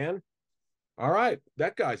leads, man." All right,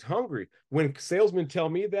 that guy's hungry. When salesmen tell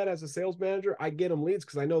me that as a sales manager, I get them leads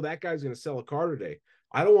because I know that guy's going to sell a car today.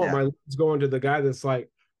 I don't want yeah, my leads going to the guy that's like,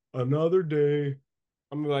 another day.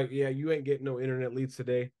 I'm like, yeah, you ain't getting no internet leads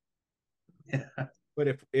today. yeah, But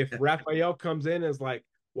if yeah. Rafael comes in and is like,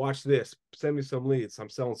 watch this, send me some leads. I'm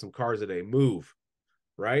selling some cars today. Move,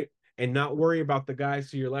 right? And not worry about the guys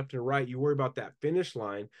to your left and right. You worry about that finish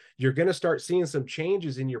line. You're going to start seeing some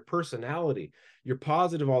changes in your personality. You're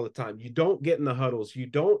positive all the time. You don't get in the huddles. You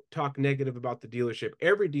don't talk negative about the dealership.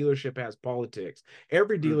 Every dealership has politics.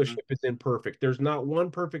 Every Mm-hmm. dealership is imperfect. There's not one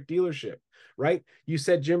perfect dealership, right? You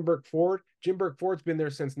said Jim Burke Ford. Jim Burke Ford's been there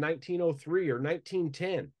since 1903 or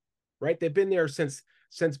 1910, right? They've been there since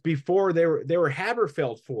before they were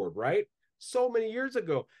Haberfeld Ford, right? So many years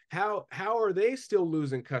ago. How are they still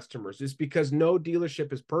losing customers? It's because no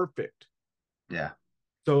dealership is perfect. Yeah.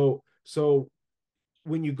 So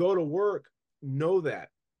when you go to work, know that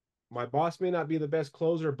my boss may not be the best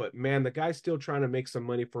closer, but man, the guy's still trying to make some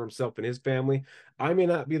money for himself and his family. I may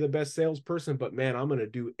not be the best salesperson, but man, I'm going to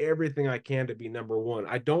do everything I can to be number one.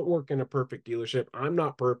 I don't work in a perfect dealership. I'm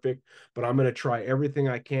not perfect, but I'm going to try everything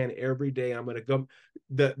I can every day. I'm going to go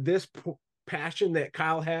this passion that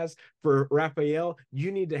Kyle has for Rafael,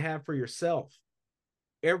 you need to have for yourself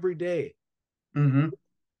every day. Mm-hmm.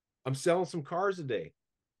 I'm selling some cars a day.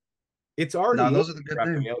 It's No, already in those are the you, good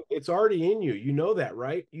things. Rafael. It's already in you. You know that,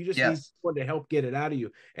 right? You just need Yes. someone to help get it out of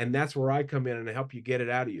you. And that's where I come in and help you get it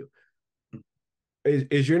out of you.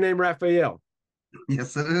 Is your name Rafael?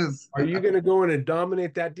 Yes, it is. Are you going to go in and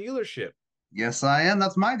dominate that dealership? Yes, I am.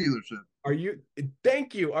 That's my dealership. Are you,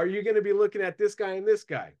 thank you. Are you going to be looking at this guy and this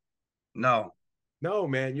guy? No. No,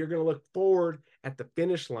 man, you're going to look forward at the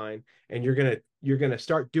finish line, and you're going to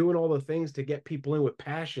start doing all the things to get people in with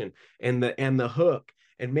passion and the hook,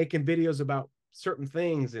 and making videos about certain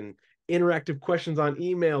things and interactive questions on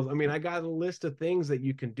emails. I mean, I got a list of things that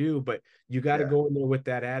you can do, but you got to Yeah. go in there with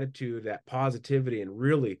that attitude, that positivity, and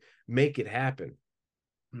really make it happen.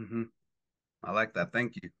 Mm-hmm. I like that.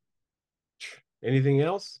 Thank you. Anything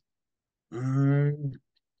else? Mm,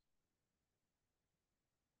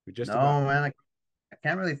 We just about no, man. I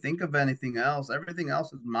can't really think of anything else. Everything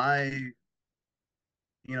else is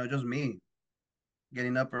just me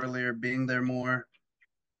getting up earlier, being there more.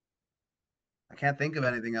 I can't think of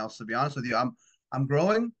anything else to be honest with you. I'm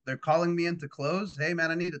growing. They're calling me in to close. Hey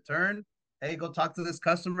man, I need a turn. Hey, go talk to this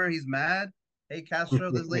customer. He's mad. Hey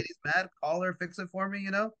Castro, this lady's mad. Call her, fix it for me.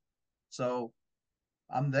 So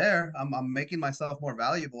I'm there. I'm making myself more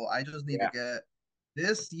valuable. I just need to Yeah. get.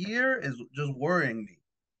 This year is just worrying me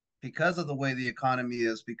because of the way the economy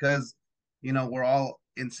is. Because we're all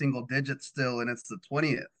in single digits still, and it's the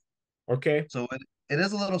 20th. Okay. So it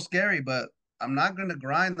is a little scary, but I'm not going to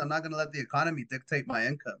grind. I'm not going to let the economy dictate my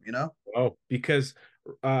income. Oh, because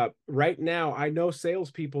right now I know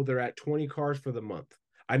salespeople they're at 20 cars for the month.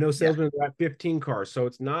 I know Yeah. salesmen are at 15 cars. So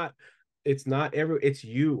it's not it's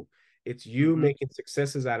you. It's you Hmm. making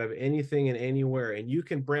successes out of anything and anywhere. And you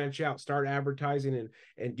can branch out, start advertising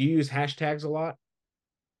and do you use hashtags a lot?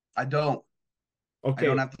 I don't. I don't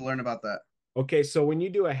Okay. have to learn about that. Okay. So when you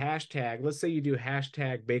do a hashtag, let's say you do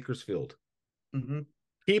hashtag Bakersfield. Hmm.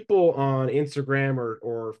 People on Instagram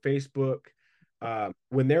or Facebook,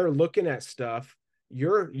 when they're looking at stuff,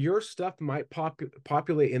 your stuff might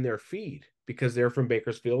populate in their feed because they're from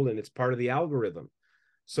Bakersfield and it's part of the algorithm.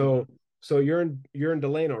 Hmm. So you're in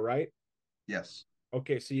Delano, right? Yes.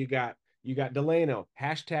 Okay, so you got Delano,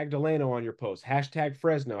 hashtag Delano on your post, hashtag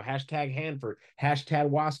Fresno, hashtag Hanford, hashtag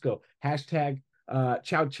Wasco, hashtag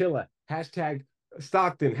Chowchilla, hashtag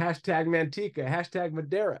Stockton, hashtag Manteca, hashtag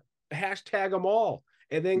Madera, hashtag them all,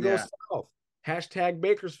 and then go Yeah. south, hashtag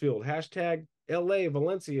Bakersfield, hashtag LA,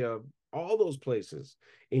 Valencia, all those places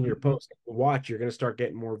in your Hmm. post. Watch, you're going to start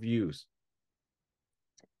getting more views.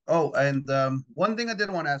 Oh, and one thing I did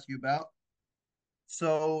want to ask you about.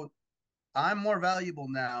 So I'm more valuable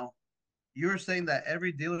now. You were saying that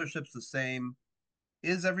every dealership's the same.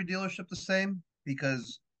 Is every dealership the same?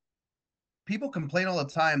 Because people complain all the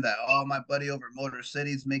time that, oh, my buddy over at Motor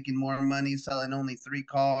City's making more money selling only 3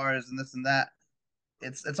 cars and this and that.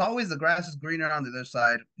 It's always the grass is greener on the other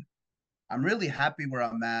side. I'm really happy where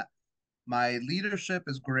I'm at. My leadership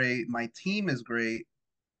is great. My team is great.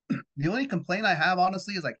 The only complaint I have,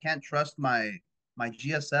 honestly, is I can't trust my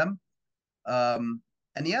GSM. Um,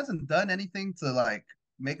 and he hasn't done anything to like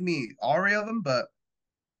make me awry of him, but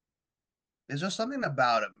it's just something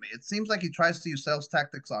about him. It seems like he tries to use sales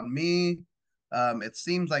tactics on me. It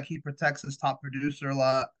seems like he protects his top producer a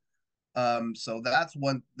lot. So that's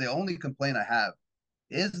the only complaint I have.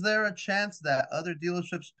 Is there a chance that other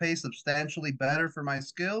dealerships pay substantially better for my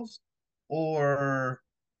skills, or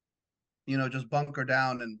just bunker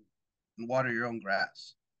down and water your own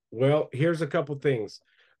grass? Well, here's a couple things.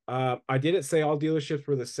 I didn't say all dealerships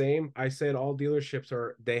were the same. I said all dealerships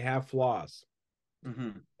they have flaws, Mm-hmm.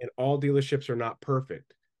 and all dealerships are not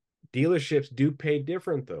perfect. Dealerships do pay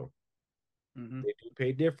different though. Mm-hmm. They do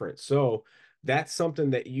pay different. So that's something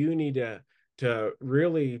that you need to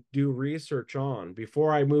really do research on.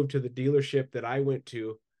 Before I moved to the dealership that I went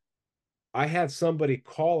to, I had somebody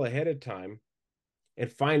call ahead of time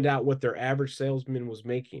and find out what their average salesman was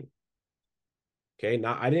making. Okay,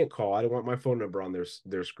 not I didn't call. I didn't want my phone number on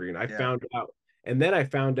their screen. I Yeah. found out, and then I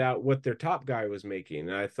found out what their top guy was making,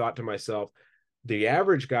 and I thought to myself, the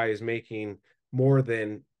average guy is making more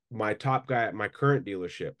than my top guy at my current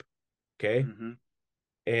dealership. Okay, Mm-hmm.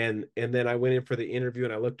 and then I went in for the interview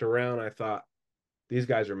and I looked around. I thought these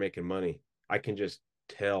guys are making money. I can just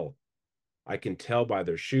tell. I can tell by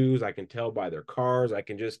their shoes. I can tell by their cars. I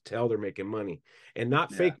can just tell they're making money, and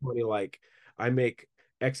not Yeah. fake money like I make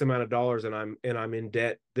X amount of dollars and I'm in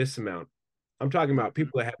debt this amount. I'm talking about Mm-hmm.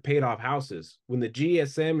 people that have paid off houses. When the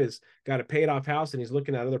GSM has got a paid off house and he's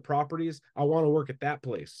looking at other properties, I want to work at that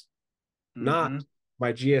place. Not Mm-hmm.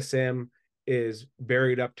 my GSM is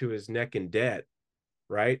buried up to his neck in debt,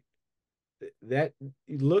 right? That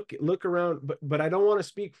look around, but I don't want to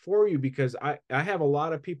speak for you because I have a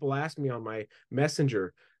lot of people ask me on my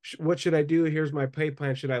messenger, what should I do? Here's my pay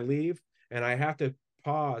plan. Should I leave? And I have to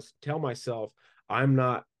pause, tell myself I'm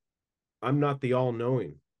not I'm not the all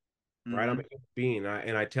knowing, right? I'm Mm-hmm. a human being.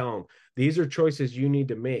 And I tell them these are choices you need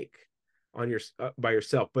to make on your by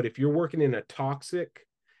yourself. But if you're working in a toxic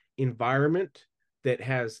environment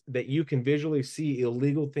that you can visually see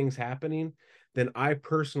illegal things happening, then I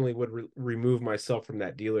personally would remove myself from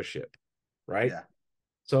that dealership, right? Yeah.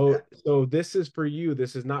 Yeah. So this is for you.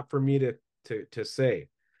 This is not for me to say.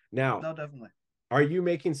 Now, No, definitely. are you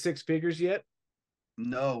making six figures yet?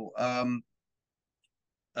 No.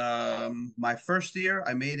 My first year,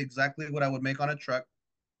 I made exactly what I would make on a truck.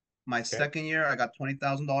 My Okay. second year, I got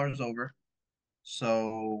 $20,000 over.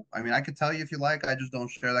 So, I mean, I could tell you if you like. I just don't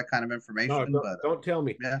share that kind of No, information. don't, But don't tell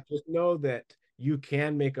me. yeah, Just know that you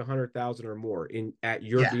can make 100,000 or more in at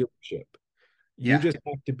your yeah, dealership. You yeah. just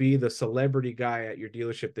have to be the celebrity guy at your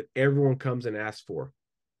dealership that everyone comes and asks for.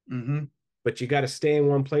 Mm-hmm. But you got to stay in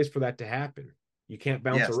one place for that to happen. You can't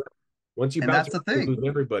bounce Yes. around. Once you And bounce that's the around, you thing. lose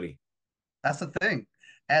everybody. That's the thing.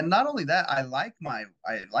 And not only that, I like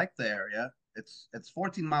the area. It's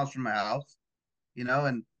 14 miles from my house,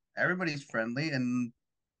 and everybody's friendly, and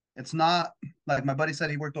it's not like my buddy said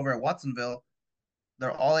he worked over at Watsonville.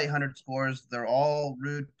 They're all 800 scores. They're all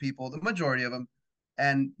rude people, the majority of them.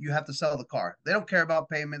 And you have to sell the car. They don't care about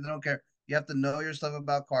payment. They don't care. You have to know your stuff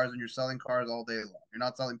about cars, and you're selling cars all day long. You're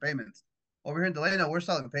not selling payments. Over here in Delano, we're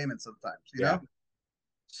selling payments sometimes. Yeah.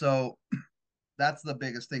 So that's the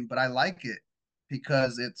biggest thing. But I like it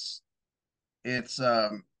because it's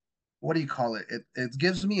what do you call it? It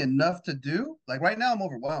gives me enough to do. Like right now I'm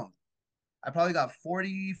overwhelmed. I probably got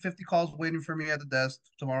 40, 50 calls waiting for me at the desk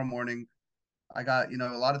tomorrow morning. I got,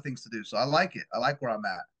 a lot of things to do. So I like it. I like where I'm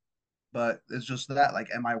at. But it's just that, like,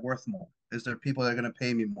 am I worth more? Is there people that are gonna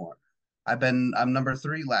pay me more? I'm number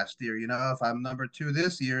three last year. If I'm number two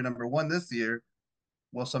this year, number one this year,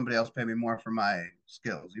 will somebody else pay me more for my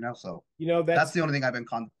skills? So You know, that's the only thing I've been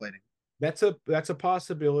contemplating. that's a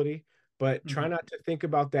possibility, but try Mhm. not to think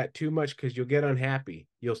about that too much because you'll get unhappy.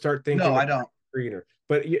 You'll start thinking No, the I don't. greener.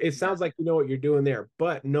 But it Yeah. sounds like you know what you're doing there.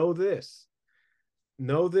 But know this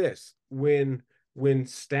when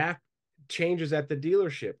staff changes at the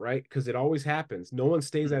dealership, right? Because it always happens. No one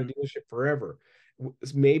stays at a Hmm. dealership forever.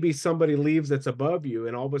 Maybe somebody leaves that's above you,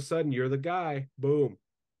 and all of a sudden you're the guy. Boom.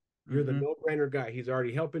 You're the Hmm. no-brainer guy. He's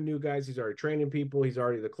already helping new guys. He's already training people. He's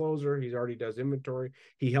already the closer. He's already does inventory.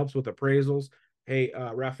 He helps with appraisals. Hey,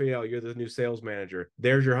 Rafael, you're the new sales manager.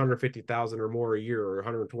 There's your 150,000 or more a year, or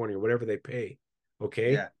 120 or whatever they pay.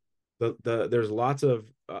 Okay. Yeah. There's lots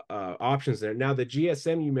of options there. Now the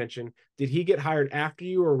GSM you mentioned, did he get hired after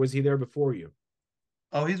you or was he there before you?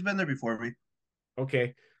 Oh, he's been there before me.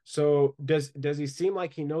 Okay. So does he seem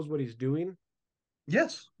like he knows what he's doing?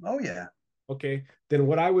 Yes. Oh, yeah. Okay. Then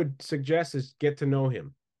what I would suggest is get to know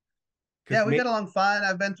him. Because Yeah, we maybe get along fine.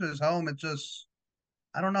 I've been to his home. It's just,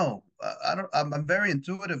 I don't know. I don't. I'm very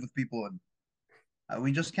intuitive with people, and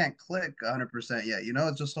we just can't click 100% yet.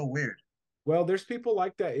 It's just so weird. well, there's people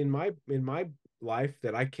like that in my life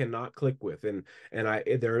that I cannot click with, and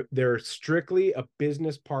they're strictly a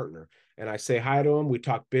business partner, and I say hi to them, we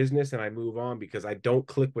talk business, and I move on because I don't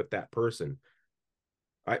click with that person.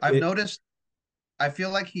 I I've it noticed. I feel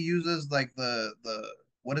like he uses like the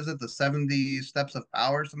what is it? The 70 steps of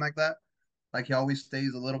power, something like that. Like he always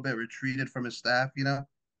stays a little bit retreated from his staff.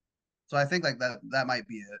 So I think like that might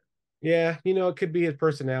be it. Yeah, it could be his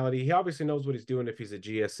personality. He obviously knows what he's doing if he's a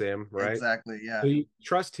GSM, right? Exactly. So Yeah. you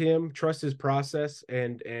trust him, trust his process,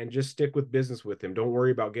 and just stick with business with him. Don't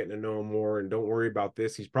worry about getting to know him more, and don't worry about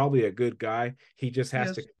this. He's probably a good guy. He just He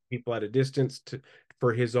has to is. keep people at a distance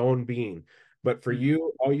for his own being. But for Hmm.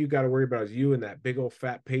 you, all you got to worry about is you and that big old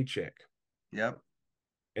fat paycheck. Yep.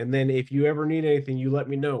 And then if you ever need anything, you let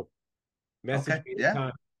me know. Message Okay. me Yeah.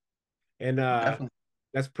 anytime. And Definitely.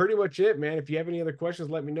 that's pretty much it, man. If you have any other questions,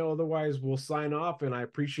 let me know. Otherwise, we'll sign off. And I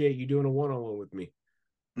appreciate you doing a one-on-one with me.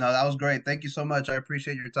 No, that was great. Thank you so much. I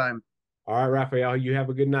appreciate your time. All right, Rafael, you have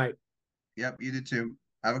a good night. Yep. You did too.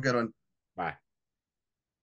 Have a good one. Bye.